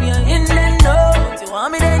cold, you're in and out. You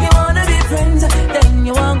want me then you wanna be friends. Then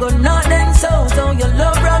you want go not then so. So your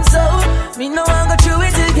love ram so. Me no want go through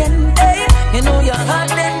it again. Hey, you know you're hot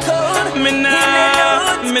then cold. Me nah.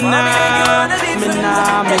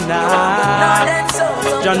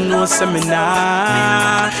 John knows say me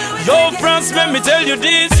nah. Yo, France, let me tell you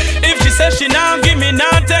this. If she says she now give me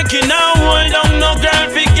now, take it now. Hold on, no girl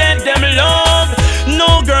forget them love.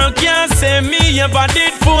 No girl can't say me ever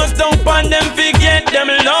did force down on them forget them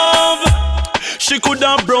love. She could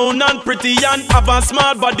have brown and pretty and have a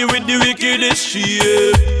small body with the wickedest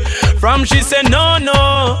shape. From she said no,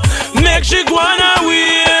 make she go on her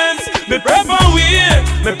ways. Me prefer wait,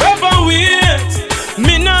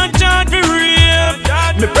 me not charge for rape.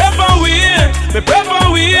 Me prefer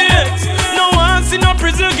wait, no one see no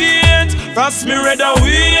prison gate. Fast me rather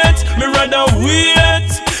wait, me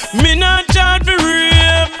not charge for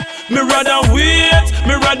rape. Me rather wait,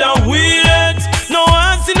 no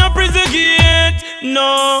one see no prison gate.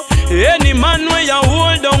 No, any man where you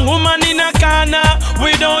hold on woman in a corner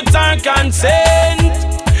without her consent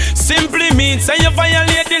simply means say you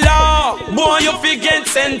violate the law, boy you forget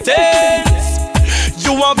sentence.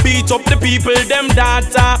 You a beat up the people, them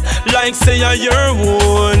data, like say you're your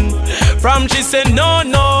own. From she said no,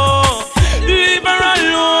 leave her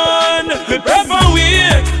alone. Me prefer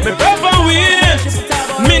wait,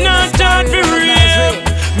 me not charge for rape.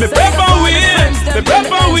 Me prefer wait,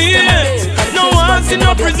 no one see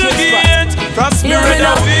no prison gate. Trust me,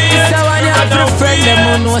 rather wait. So when you have a friend, them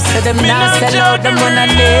who know say them not sell out, them wanna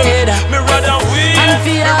need. Me rather wait. And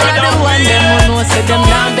for all of the one, them who know say them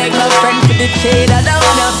not beg no friend for the trade. I don't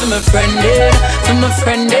want for my friend,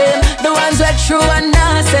 the ones that true and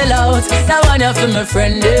not sell out. That one for my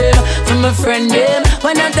friend,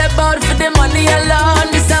 when I'm about for the money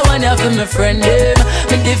alone. This I want for my friend,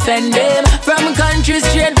 me defend them from country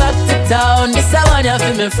straight back to town. This I want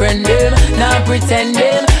for my friend, not pretend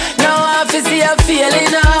them. Now I feel see a feeling,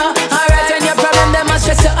 alright, when your problem them a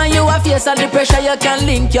stress you and you a face all the pressure, you can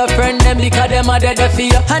link your friend them because them a dead for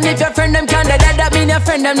you. And if your friend them can't dead, that mean your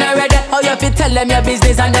friend them not ready. How you feel tell them your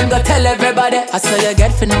business and them go tell everybody. I saw you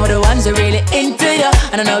get for know the ones who really into you.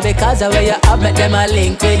 And I know because of where you have met them a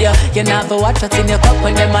link with you. You never watch what's in your cup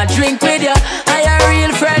when them a drink with you. And your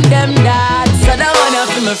real friend them that. So that one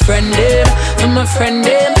for my friend them,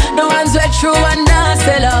 the ones who are true and not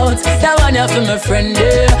sell out. That one for my friend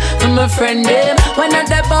them, when I'm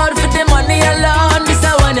about for the money alone. This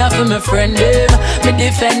I want for my friend them, me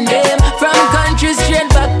defend them from country straight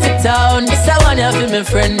back to town. This I want for my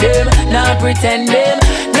friend them, not pretend them.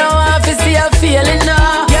 Now I have to see a feeling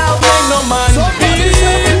now. Yo, make no man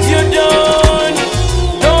beat you down.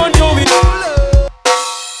 Don't do it.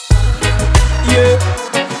 Yeah,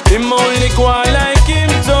 him only go like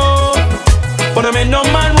him so, but I make no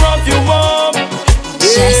man rough you up.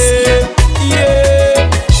 Yeah.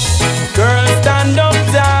 Girl, stand up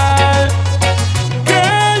tall.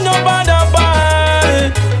 Girl, no bother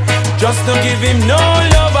ball. Just don't give him no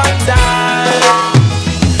love at all.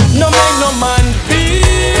 No make no man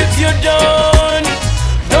beat you down.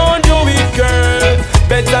 Don't do it, girl.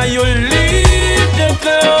 Better you leave the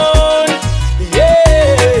clown.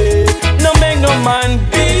 Yeah. No make no man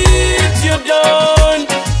beat you down.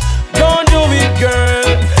 Don't do it,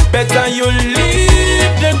 girl. Better you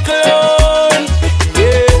leave the clown.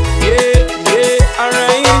 Yeah,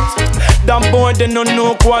 alright. That boy they no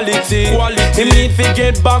know quality. He need to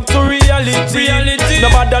get back to reality.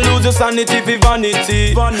 Nobody lose your sanity for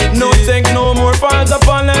vanity. No take no more false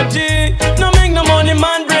apology. No make no money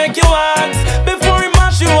man break your heart. Before he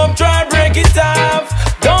mash you up, try break it off.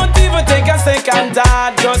 Don't even take a second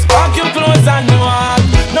thought. Just pack your clothes and walk.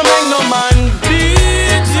 No make no man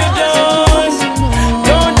beat you down.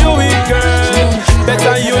 Don't do it, girl.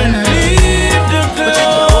 Better you leave the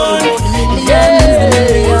clown.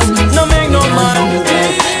 No make no man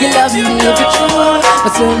beat you love me for true,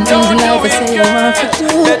 but certain things in life I say I want to do.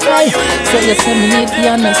 So you say me need to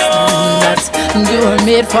understand that you were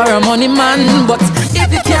made for a money man. But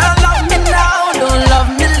if you can't love me now, don't love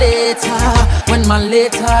me later. When my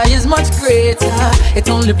later is much greater, it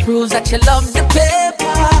only proves that you love the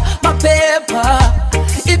paper, my paper.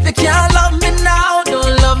 If you can't love me now,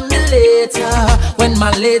 don't love me later. When my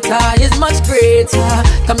my later is much greater.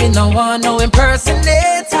 Come in, no one, no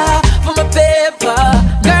impersonator for my paper.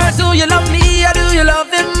 Girl, do you love me or do you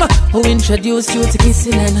love him? Who introduced you to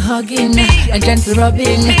kissing and hugging and gentle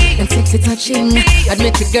rubbing and sexy touching?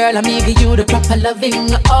 Admit it, girl, I'm eager you the proper loving.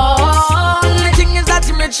 Oh, the thing is that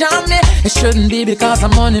you may charm me. It shouldn't be because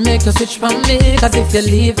I'm money make you switch from me. Cause if you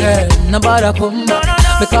leave, girl, nobody come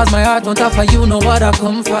back. Because my heart won't offer you no other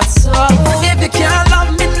comfort. So if you can't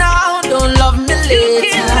love me now, don't love me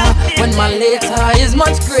later. When my later is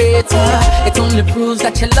much greater, it only proves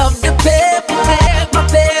that you love the paper, my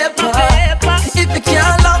paper. If you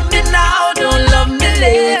can't love me now, don't love me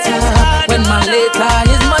later. When my later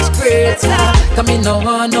is much greater, come in, no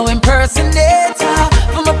one, no impersonator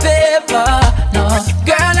for my paper. No,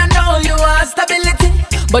 girl, I know you want stability,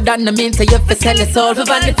 but that no mean to you for sell your soul for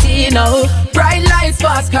vanity. No, bright lights,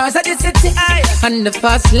 fast cars at the city, and the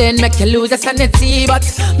fast lane make you lose your sanity. But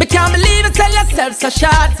me can't believe it, sell yourself so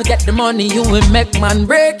short. Forget the money you will make, man,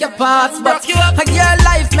 break your parts. But your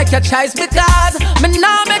life make your choice because me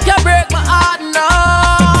now make you break my heart. No,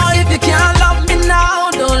 if you can't love me now,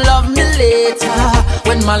 don't love me later.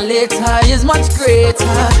 When my later is much greater,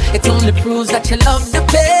 it only proves that you love the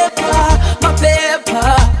paper, my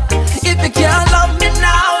paper. If you can't love me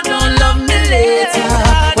now, don't love me later.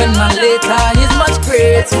 When my later is much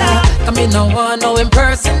greater, come in, no one, no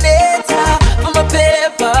impersonator for my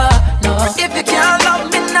paper. No, if you can't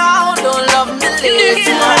love me now, don't love me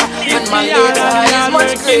later. When my later is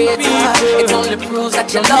much greater, it only proves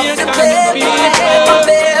that you love the paper, my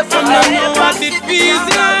paper. I know what it feels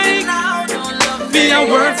like. Be a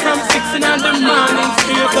word from 6 in the morning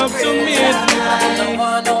straight up to midnight.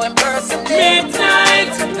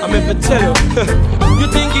 Midnight. I'm here to tell you. You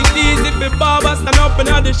think it's easy for Baba stand up in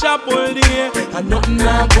the shop all day and nothing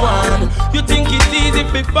not go on. You think it's easy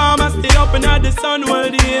for farmers stay up in the sun all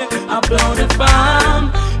day and plow the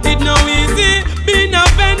farm. It no easy being a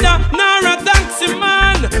vendor nor a taxi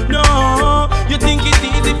man. No. You think it's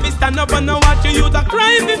easy for stand up and watch your youth a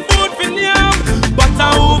cry for food for them. But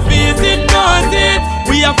who feels it knows it.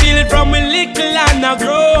 We are feel it from a little and a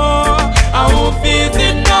grow. Who feels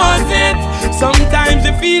it knows it. Sometimes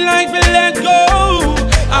you feel like we let go.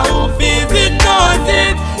 Who feels it knows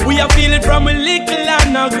it. We are feel it from a little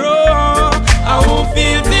and a grow. Who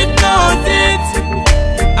feels it knows it.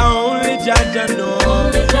 Only judge and know.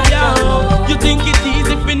 Yeah. You think it's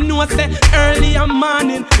easy if you know say early in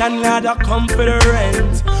morning landlord a come for the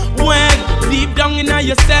rent. When deep down in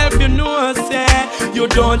yourself you know say you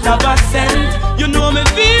don't have a cent. You know me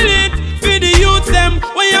feel it for the youth them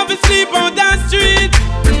when you have to sleep on that street.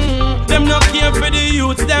 Them not care for the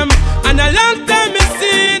youth them and a long time me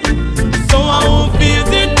see it. So who feels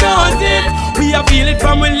it knows it. We are feel it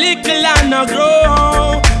from a little and a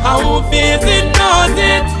grow. Who feels it knows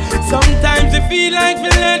it. Sometimes you feel like we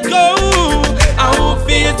let go. Who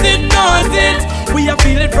feels it knows it. We are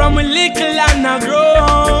feel it from a little and a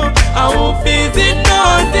grow. Who feels it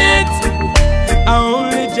knows it.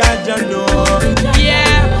 Only judge and know.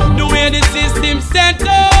 Yeah, the way the system set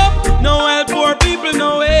up, no help poor people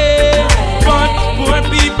no way. But poor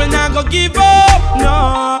people not go give up.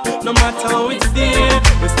 No matter how it's there,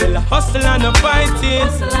 we still a hustle and a fight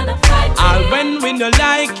it. All when we don't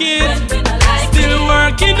like it, still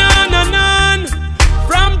working on and on,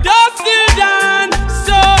 from dusk till dawn.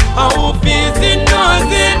 So who feels it knows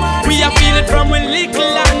it. We are feel it from a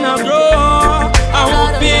little and a grow.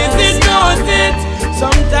 Who feels it knows it.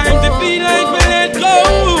 Sometimes you feel like we let go.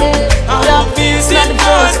 Who feels it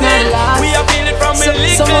knows it. We are feel it from a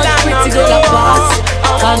little and a grow.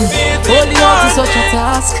 And holding on to such a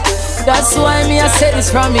task. That's why me I say this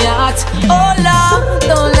from my heart. Oh Lord,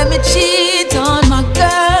 don't let me cheat on my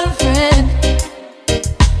girlfriend.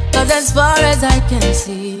 Cause as far as I can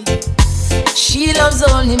see, she loves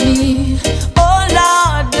only me. Oh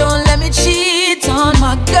Lord, don't let me cheat on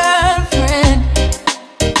my girlfriend.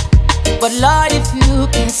 But Lord, if you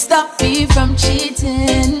can stop me from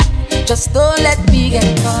cheating, just don't let me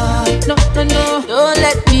get caught. No, no, no. Don't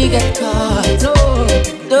let me get caught. No,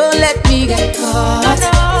 don't let me get caught.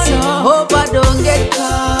 So hope I don't get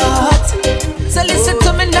caught. So listen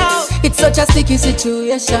to me now. It's such a sticky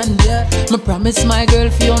situation, yeah. Me promise my girl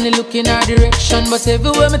fi only look in her direction, but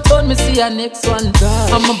everywhere me turn me see her next one.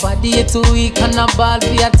 And my body is too weak and I ball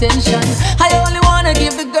for attention. I only wanna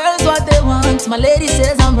give the girls what they want. My lady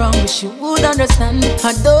says I'm wrong, but she would understand.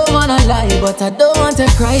 I don't wanna lie, but I don't want to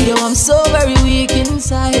cry. Yo, I'm so very weak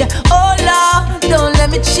inside. Oh Lord, don't let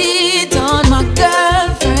me cheat on my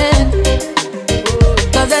girlfriend.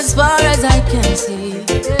 Cause as far as I can see,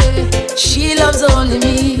 she loves only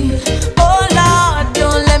me. Oh Lord,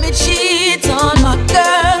 don't let me cheat on my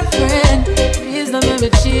girlfriend. Please don't let me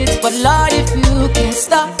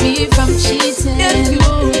from cheating.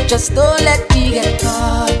 Just don't let me get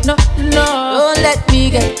caught. No, don't let me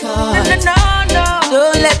get caught. No,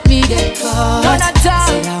 don't let me get caught. No, not all.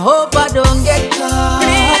 Say I hope I don't get caught.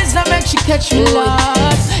 Please don't make she catch me, Lord.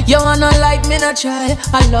 You wanna like me, not try.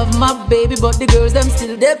 I love my baby, but the girls them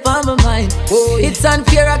still there on my mind. Oh, yeah. It's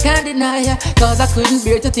unfair, I can't deny ya, cause I couldn't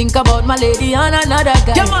bear to think about my lady and another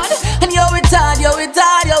guy. Come on, and yo it hard.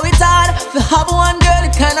 To have one girl,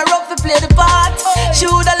 it kinda rough to play the part. She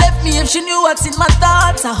woulda left me if she knew what's in my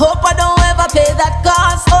thoughts. I hope I don't ever pay that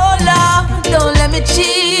cost. Oh Lord, don't let me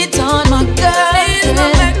cheat on my girl. Please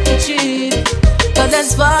don't make me cheat, cause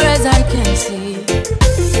as far as I can see,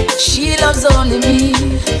 she loves only me.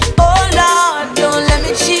 Oh Lord, don't let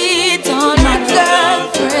me cheat on my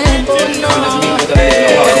girlfriend. Oh no,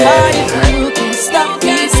 you can stop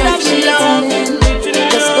me from cheating.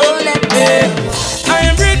 Just don't let me. I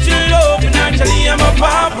am rich in love and actually I'm a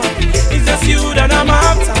papa. It's just you that I'm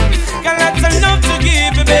after. Got lots of love to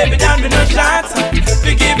give you, baby, don't be no shatter.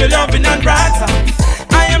 We give you loving and brighter.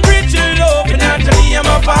 I am rich in love and actually I'm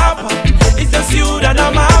a papa. It's just you that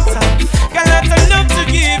I'm after. Got lots of love to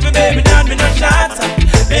give you, baby, don't be no shatter.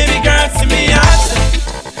 Baby girl, see me answer.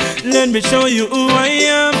 Let me show you who I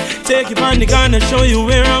am. Take you on the gun and show you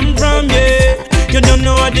where I'm from, yeah. You don't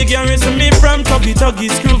know what the carries me from.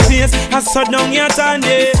 Tuggy, screw face, I shut down your time,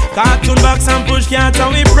 yeah. Cartoon box and push cat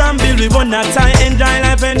and we from Bill. We wanna tie, enjoy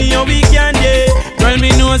life anyhow we can, yeah. Girl, me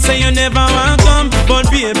know say you never want come,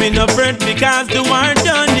 but baby no fret because the war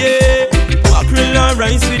done, yeah. Mackerel and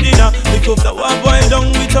rice with dinner. Pick up the one boil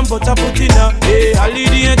down with some butter put in her. Yeah,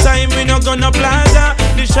 holiday time we no gonna plaza.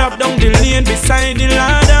 The shop down the lane beside the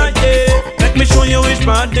ladder, yeah. Let me show you which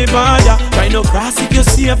part the border. Try no cross if you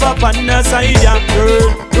safe up on the side, yeah.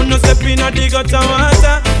 Girl, do no step in a dig out of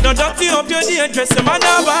water. No dirty up your day, dress them and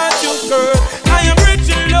about you, girl. I am rich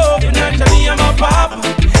in love and actually I'm a papa.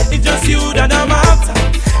 It's just you that I'm after.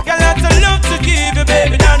 Got lots of love to give you,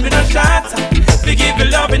 baby, don't be no shatter. We give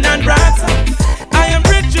you loving and brighter. I am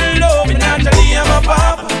rich in love and actually I'm a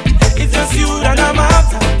papa. It's just you that I'm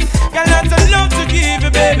after. Got lots of love to give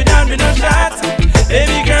you, baby, don't be no shatter.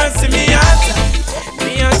 Baby girl, see me answer.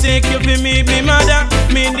 Me I take you for me, be mother.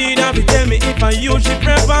 Me indeed have to tell me if I use she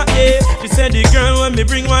prefer, yeah. She said the girl when me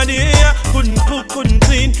bring one here, couldn't cook, couldn't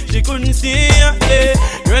clean, she couldn't see, yeah.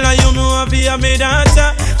 Girl, I you know I be a me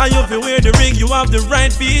dancer. I you fi wear the ring, you have the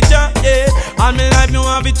right feature, yeah. All my life you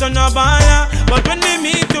have it on a baller, but when me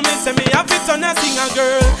meet you, me say me have it on a singer,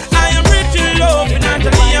 girl. I am rich in love, and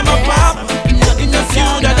actually I'm a papa. It's just you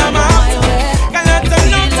that I'm after. Got lots of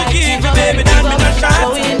love to give you, baby, don't be no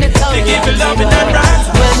shot. They give you love and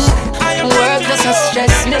right. Work doesn't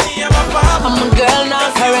stress me. I'm a girl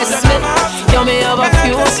now, caress me. You me have a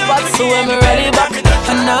few spots, so when me ready back,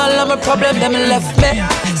 and all of my problem them left me.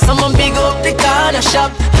 Someone big up the corner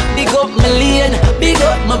shop, big up my lane, big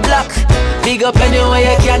up my block. Big up anywhere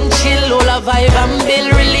you can chill, all a vibe and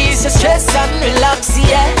build, release your stress and relax,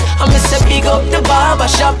 yeah. I miss a big up the barber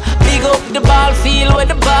shop, big up the ball field where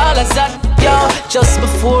the ball is at. Yo, just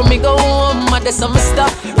before me go home, I do some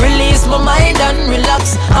stuff, release my mind and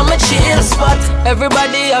relax. I'm a chill spot.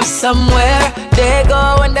 Everybody have somewhere they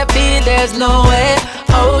go when they feel there's no way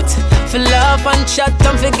out. For love and chat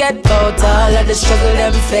and forget about all of the struggle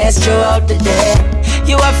them face throughout the day.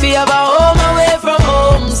 You have to have a home away from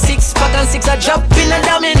home. 6 pack and 6 a drop in a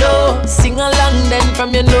domino. Sing along then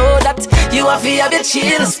from you know that you have to have your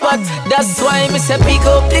chill spot. That's why me say big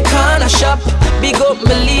up the corner shop, big up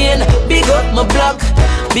my lane, big up my block.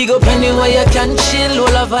 Big up anywhere you can chill,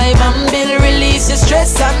 all a vibe and build, release your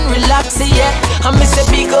stress and relax, yeah. And me say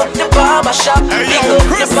big up the barber shop, big up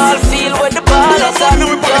the ball field where the ball is at.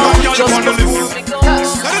 Yo, just before we go,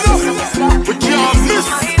 we can't miss.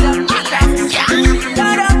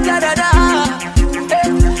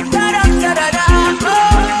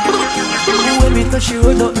 Cause she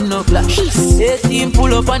roll nothing no clash. 18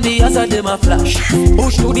 pull up and the ass of them a flash.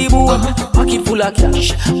 Push to the boom, pocket full of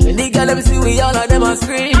cash. When the girl them see we all of them a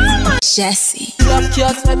scream. Jesse. Black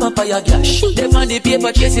cats swipe up fire gash. Them on the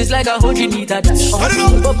paper chases like 100 meter dash.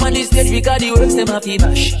 Up on the stage because the works them a fi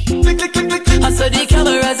bash. I saw the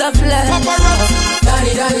cameras a flash.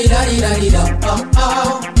 Daddy, daddy, daddy, daddy, da.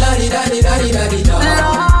 Daddy, daddy, daddy, daddy, da.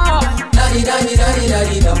 Daddy, daddy, daddy,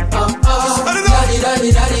 daddy, da. Daddy,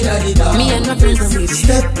 daddy, daddy, daddy, da. Me and my friends are with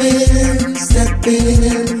Step in, step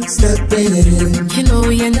in, step in. you know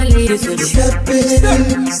we and the ladies with it. Step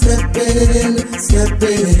in, step in, step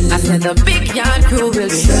in. I said the big yard crew will be.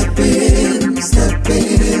 Step in, step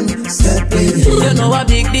in, step in. You know a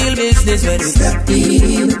big deal business with it.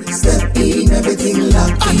 Step in, everything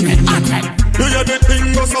locked in. Do you the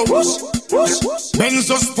thing go so whoosh, whoosh, whoosh. Benz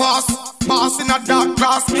just pass. Pass in a dark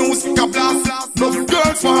class, music a blast. No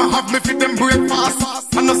girls want have me fit them breakfast.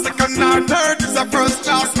 And no second or third is a first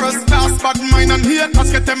class. Bad mind and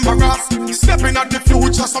haters get embarrassed. Stepping at the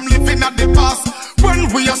future, some living at the past.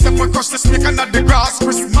 When we are step, we crush the snake under the grass.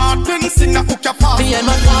 Chris Martin sing a hook your pass. Me and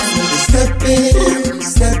my class. Step in,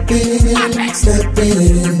 step in, step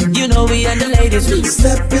in. You know we and the ladies.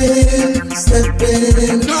 Step in, step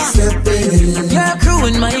in, step in. Your crew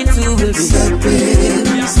and mine too will be. Step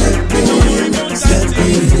in, step in, step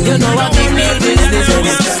in. You know what we mean business.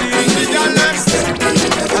 Step in.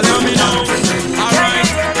 Allow me now. Alright,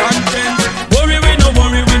 content. Worry, we no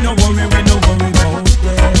worry, we no worry, we no worry about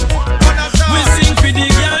them. We sing for the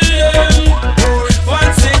girl them,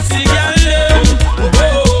 one sexy girl them.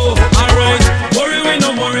 Oh, alright. Worry, we no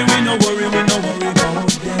worry, we no worry, we no worry about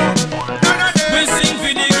them. We sing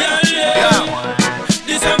for the girl them,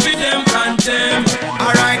 this and for them and them.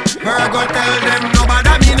 Alright, Virgo tell them no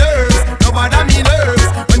bother me nerves, no bother me nerves.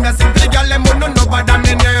 When I sing for the girl them, no bother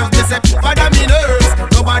me nerves. They say bother me nerves,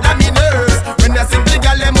 no bother me nerves. When I sing for the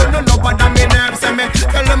girl them, no bother me nerves. Say me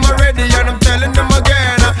tell them already and I'm telling them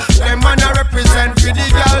again. Them man I represent for the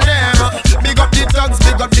girl them. Big up the thugs,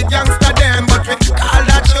 big up the gangster them. But we call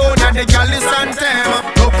that show now the girl is on them.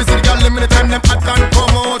 Don't visit the girl them in the time them hot can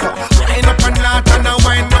come out. Line up and lot and a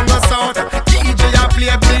wine from the south. DJ a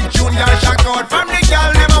play big tune, y'all shock out. From the girl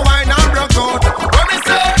them a wine and broke out. What me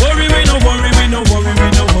say? Worry, we no worry, we no worry, we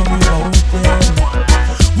no worry about them.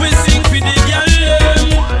 We sing for the girl them,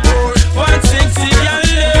 one sexy girl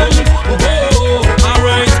them. Oh,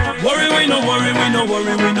 alright. Worry, we no worry, we no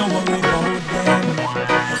worry, we no worry about them.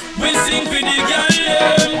 We sing for the girl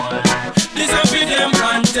them, this and for them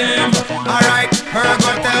and them. Alright,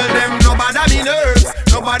 Virgo tell them no bother me nerves,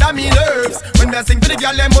 no bother me nerves. When they sing for the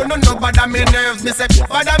girl them, no bother me nerves. Me say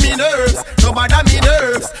bother me nerves, no bother me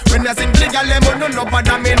nerves. When they sing for the girl them, no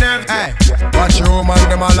bother me nerves. Hey, watch you man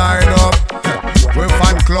them a line up. We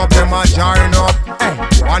fan club them a join up. Hey,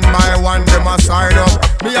 one by one them a sign up.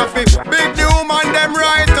 Me a fi big the woman them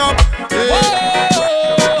right up. Hey.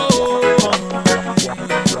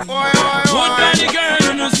 Good by the girl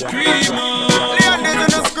in the scream out. Ladies in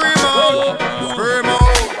the scream out. Scream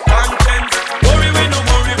out. Content. Worry, we no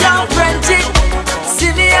worry, we no Young Frenchie,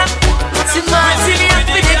 see me up, see me up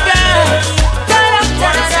for the girls.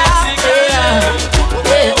 Da-da-da-da-da, yeah,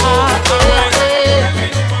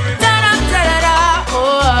 da-da-da-da,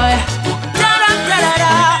 oh, da-da-da-da-da,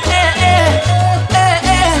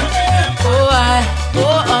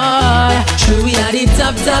 oh, true we are the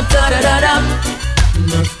top, da-da-da-da.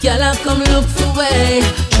 Enough gyal come look for way.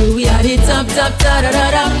 True we are the top,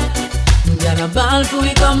 da-da-da-da. Gyal a ball for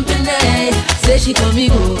we company. Say she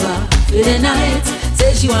coming over for the night.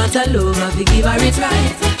 Say she want a lover, we give her it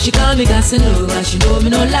right. She call me Casanova, she know me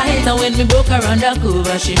no light. And when me broke her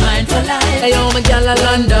undercover, she mine for life. Hey yo, my gal a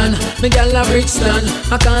London, my gal a Brixton.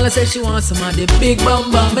 I call her, say she want some of the big bum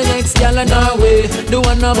bum. My next gal a Norway, the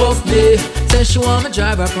one above me. Say she want me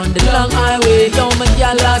drive her on the long highway. Yo, my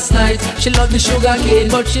gal last night, she love the sugar cane,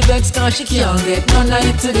 but she vex cause she can't get no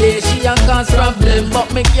night today. She a cause problem,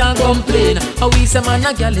 but me can't complain. How we say man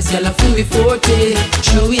a gal is gal a free 40.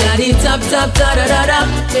 True we are the top, da-da-da-da.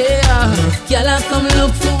 Yeah, gyal a come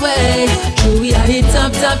look for way. True we are the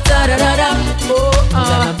top, da-da-da-da. Oh,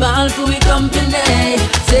 gyal a ball for we company.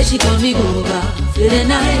 Say she coming over for the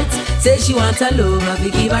night. Say she want a lover, we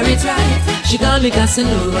give her it right. She call me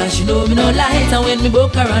Casanova, she know me no light. And when me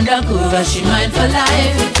book her undercover, she mine for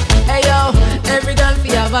life. Hey yo, every girl fi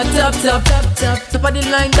have a top of the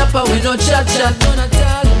line, top we no chat, none at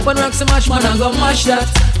all. When rock so much, man I go mash that.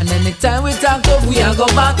 And anytime we talk up, we a go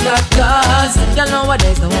back that. Cause y'all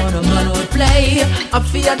nowadays no one no man will play. I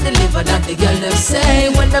feel deliver that the girl them say.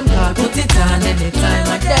 When them call, put it on any time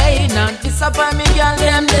of day. Not disappoint me, girl,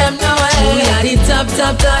 them no way. We are the top,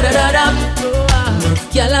 da-da-da-da.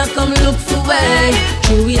 Y'all come look for way.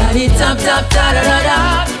 True, we are the top,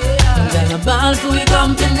 da-da-da-da. Got a ball for we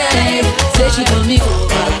company. Say she coming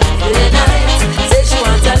over for the night. Say she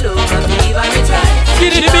want a lover, give her it right.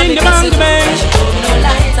 Get it in the bang bang.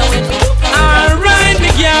 Alright, the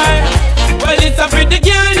girl. Well, it's a pretty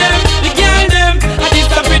girl them, and it's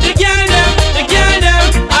a pretty girl them, the girl them.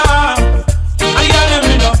 Ah, and the girl them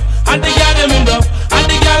in love, and the girl them in love, and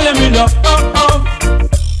the girl them in love. Oh oh.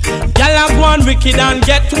 Girl a go on wicked and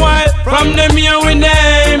get wild. From them here we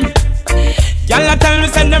name. Girl a tell me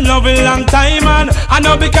send them love a long time, and I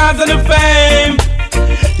know because of the fame.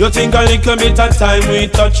 You think a little bit of time we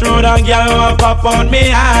touch road and girl want pop on me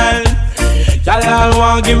hand. Girl I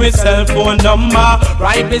want give me cell phone number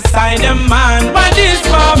right beside them man. But this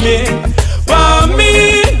for me,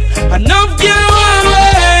 enough girl want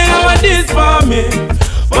way. But this for me,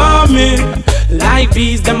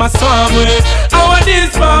 bees, them a swarm with. I want this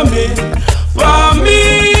for me, for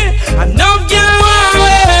me. Enough girl want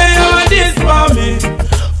way. I want this for me,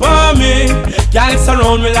 for me. Girl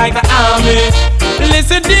surround me like the army.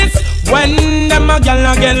 Listen this, when them a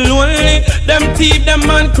girl get lonely, them thief them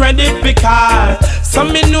on credit because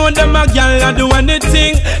some me know them a girl a do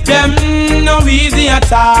anything, them no easy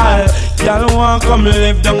at all. Girl want come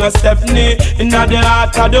live down a Stephanie inna the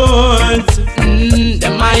heart of the woods.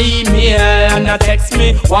 Them a email and a text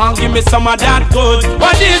me, want give me some of that good.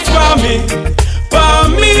 What is for me, for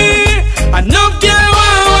me? Enough girl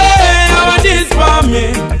want way. I want this for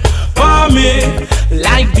me, for me.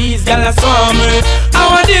 Like bees, girl a swarm me. I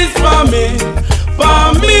want this for me,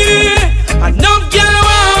 for me. Enough girl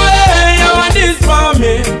want way. I want this for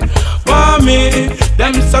me, for me.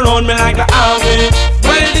 Them surround me like the army.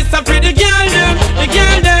 Well, this a pretty girl them, the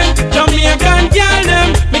girl them, Jamaican girl them,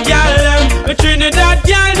 me girl them, me Trinidad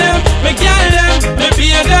girl them, me girl them, me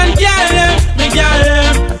Bajan girl them, me girl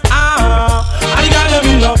them. Ah, and the girl them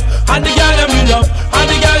me love, and the girl them me love, and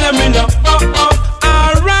the girl them me love. Oh oh,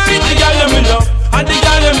 alright, the girl them me love, and the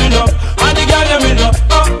girl them me love, and the girl them me love.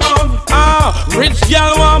 Oh oh, ah, rich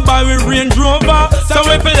girl want buy with Range Rover, so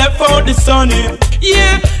if we left out the sunny,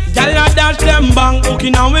 yeah. Girl a dash them bang,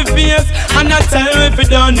 hooking on with face, and I tell you if you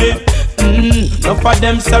done it. Enough of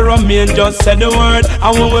them say Romain, just say the word,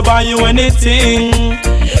 and when we buy you anything.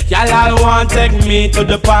 Girl I want take me to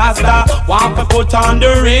the pastor, want to put on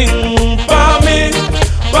the ring. For me,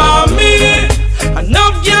 for me.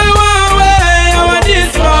 Enough girl want way, I want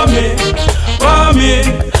this for me, for me.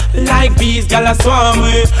 Like bees, girl a swarm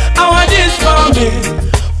me, I want this for me,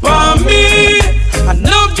 for me.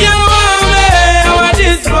 Enough girl want way, I want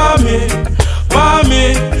this for me, for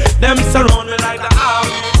me. Them surround me like the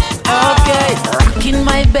army. Okay, rocking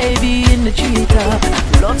my baby in the treetop.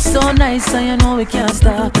 Love so nice and you know we can't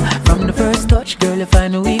stop. From the first touch, girl, you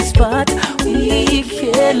find a weak spot. We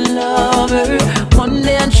can love her.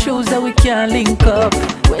 Monday and Tuesday we can't link up.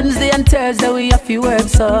 Wednesday and Thursday we have to work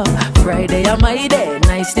so. Friday are my day,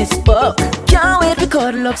 niceness buck. Can't wait to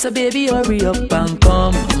cuddle up, so baby hurry up and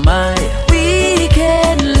come my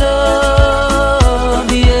weekend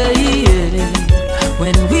love, yeah, yeah.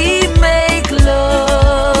 When we make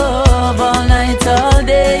love all night, all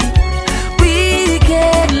day.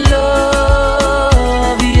 Weekend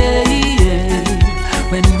love, yeah, yeah.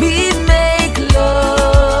 When we make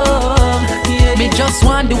love, yeah. Me just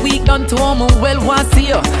want the week done to all my well want see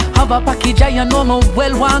you. Have a package I know my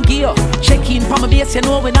well want gear. Check in for my base, you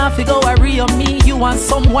know when I figure a real me. You want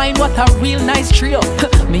some wine, what a real nice trio.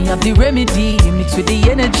 Me have the remedy, mixed with the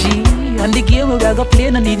energy. And the game we go play,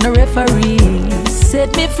 no need no referee.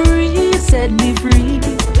 Set me free, set me free.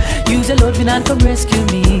 Use your loving and come rescue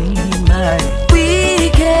me. My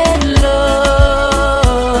weekend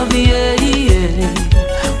love, yeah, yeah.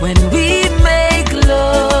 When we make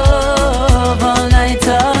love all night,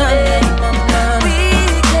 all night.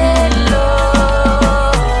 Weekend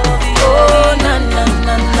love, yeah. Oh, na na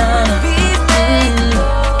na na. We make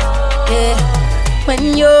love, yeah.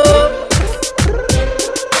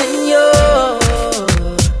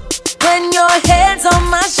 When your head's on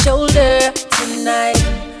my shoulder tonight,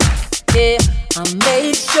 yeah, I'll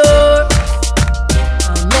make sure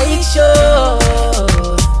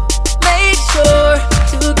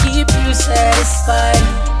to keep you satisfied,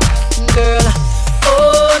 girl.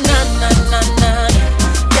 Oh na na na na,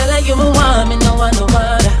 girl, you my one, me no one no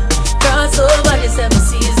other. Cross over the seven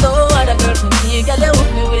seas, no other girl for me, girl, you hook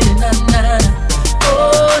me with it, na na.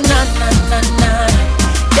 Oh na na na na,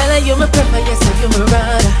 girl, you my prefer, yes, you my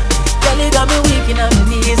rider. Girl, you got me weak in on my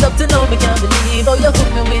knees, up to now me can't believe how you hook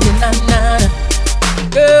me with it, na na.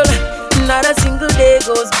 Girl, not a single day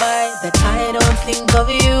goes by that I don't think of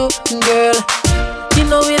you, girl. You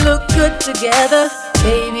know we look good together,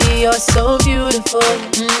 baby, you're so beautiful.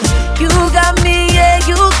 You got me, yeah,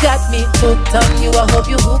 you got me hooked on you, I hope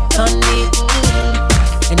you hooked on me.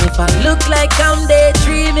 And if I look like I'm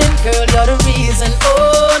daydreaming, girl, you're the reason.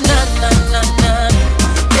 Oh, na na na na,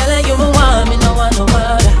 girl, you my one, me no one no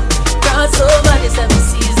other. Cross over the seven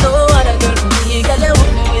seas, no other girl for me, girl, you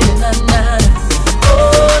hook me with it, na na.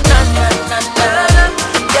 Oh, na na na na,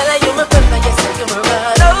 girl, you my prefer, yes, you my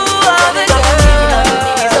rider. No other girl,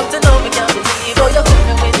 it's up to now, me can't believe how you hook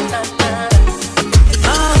me with it, na na.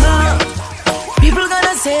 People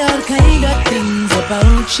gonna say all kind of things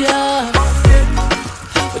about you,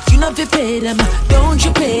 but you not fi pay them, don't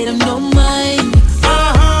you pay them no mind. A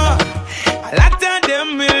lot of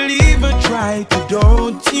them will even try to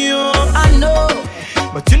doubt you, I know,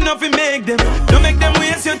 but you know fi make them, don't make them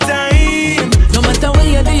waste your time. no matter what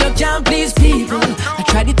you do, you can't please people. I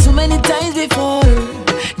tried it too many times before.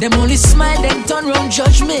 Them only smile, then turn round,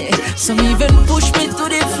 judge me. Some even push me to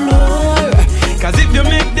the floor. Cause if you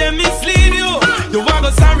make them mislead you, you won't go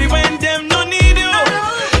sorry when them no need you.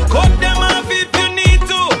 Cut them off if you need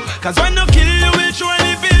to, cause when no kill you, will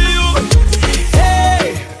surely kill you.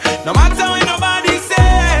 Hey, no matter what nobody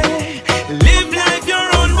say, live life your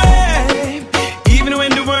own way, even when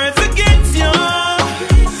the world's against you.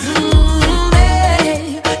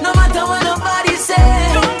 Hey, no matter what nobody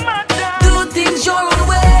say, do things your own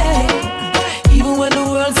way, even when the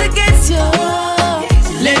world's against you.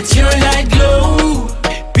 Let your light glow.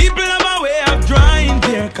 People have a way of drawing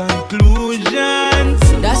their conclusions.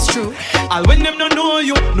 That's true. All when them don't know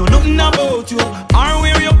you, know nothing about you, or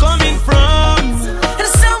where you're coming from. And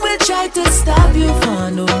some will try to stop you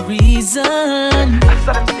for no reason,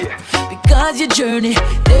 because your journey,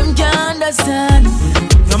 them can't understand.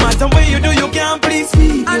 No matter what you do, you can't please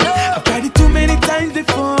me. I know. I've tried it too many times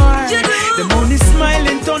before. You do. Them only smile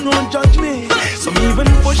and don't judge me. Some even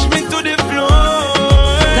push me to the floor.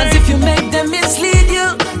 Cause if you make them mislead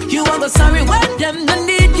you, you won't go sorry when them don't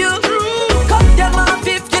need you. Cut them off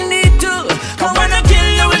if you need to, cause when I kill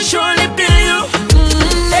you, will surely kill you.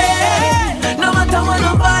 Hey, no matter what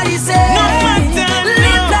nobody say, No matter,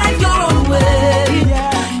 live life your own way,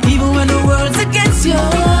 even when the world's against you.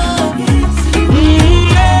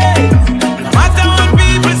 Hey, no matter what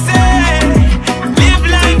people say, live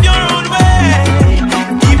life your own way,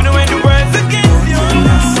 even when the world's against you.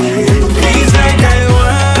 Please, like I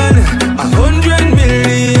won 100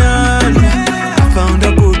 million. I found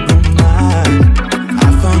a good woman. I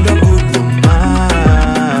found a good woman.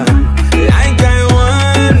 Like I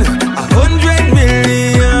won 100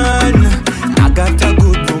 million. I got a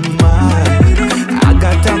good woman. I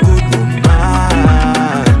got a good woman.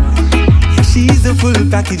 She's the full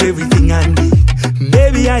package, everything I need.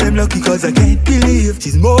 Maybe I am lucky cause I can't believe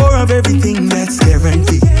she's more of everything that's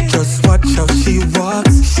guaranteed. Just watch how she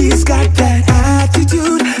walks. She's got that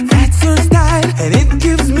attitude, that's her style, and it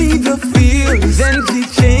gives me the feels. And she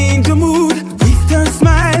changed the mood with her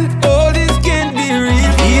smile. Oh, this can't be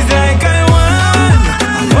real. He's like I won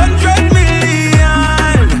 100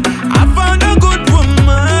 million. I found a good woman.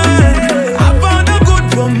 I found a good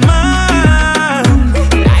woman.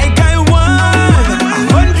 Like I won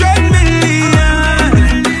 100 million.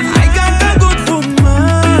 I got a good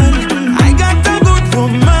woman. I got a good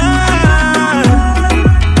woman.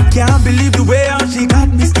 Can't believe the way how she got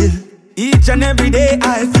me still. Each and every day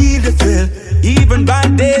I feel the thrill. Even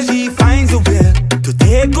bad days she finds a will to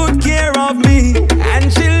take good care of me.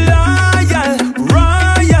 And she loyal,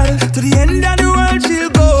 royal, to the end of the world she'll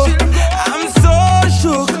go. I'm so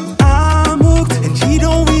shook, I'm hooked, and she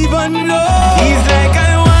don't even know. He's like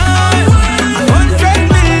I won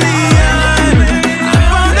 100 million. I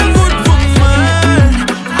found a good woman.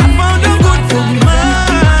 I found a good woman.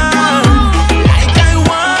 Like I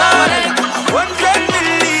won 100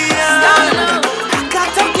 million. I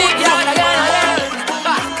got a good woman.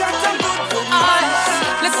 I got a good woman.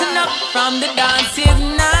 Listen up from the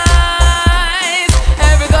dancing night.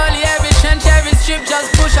 Every gully, every trench, every strip,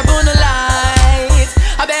 just push up on the light.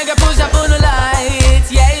 I beg you, push up on the light,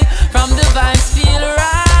 yeah. From the vibes feel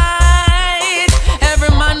right.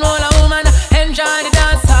 Every man, all a woman, enjoy the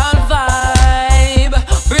dancehall vibe.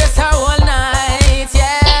 Brace her all night,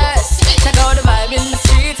 yes. Check out the vibe in the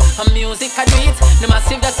street, and music I do it. The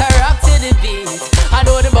massive just a rock to the beat. I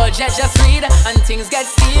know the budget just read, and things get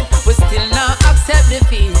steep. We still not accept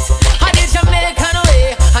defeat. I did Jamaican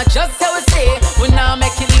way, I just say we stay. We now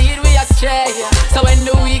make it lead, we astray. So when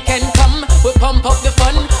the weekend come, we pump up the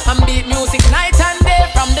fun and beat music night and day.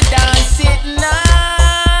 From the dance it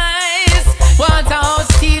nice. Waterhouse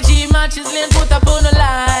TG matches lane, put up on the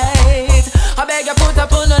light. I beg you, put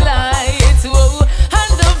up on the light. Whoa.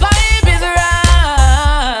 And the vibe is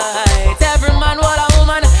right. Every man, what a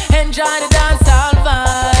woman, enjoy the dancehall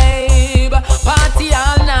vibe. Party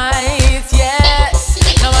all night, yes.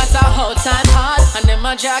 No matter how time hard and them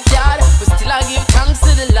a jackyard, we still a give thanks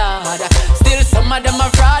to the Lord. Still some of them a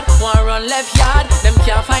fraud, one run left yard. Them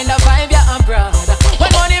can't find a vibe, yeah, abroad.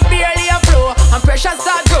 When money barely a flow and pressure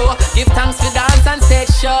start grow, give thanks for dance and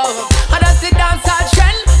stage show. And that's the dancehall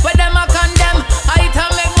trend, where them a condemn. I eat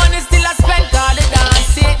and make money still a spend, cause the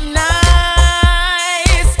dance it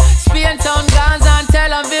nice. Spain town, Guns and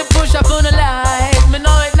Tel Aviv, push up on the light. Me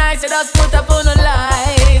know it nice, you just put up on the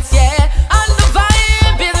lights, yeah. And the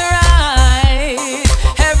vibe is right.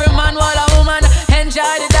 Every man, what a woman,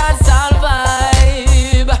 enjoy the dancehall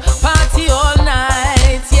vibe. Party all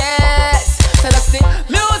night, yes. So that's it.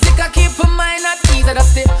 Music I keep my mind at ease. So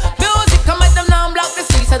that's it. Music I make them now block the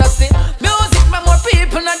sea. So that's it.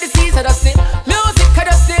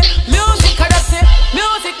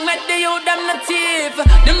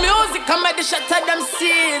 the shot of them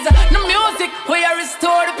seas. The music, we are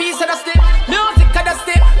restore the peace of the stick. Music of the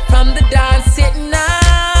stick. From the dance at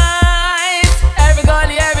night. Every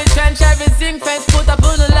gully, every trench, every zinc fence, put up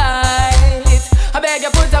on the light. I beg you,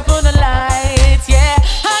 put up on the light, yeah.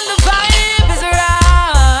 And the vibe is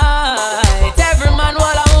right. Every man,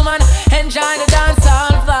 while a woman, enjoy the dance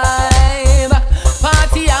all vibe.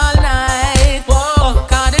 Party all night, whoa,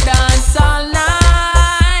 cause the dance all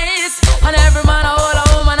nice. And every man, a whole a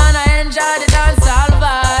woman, and I enjoy the dance all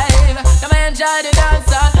vibe. Them enjoy the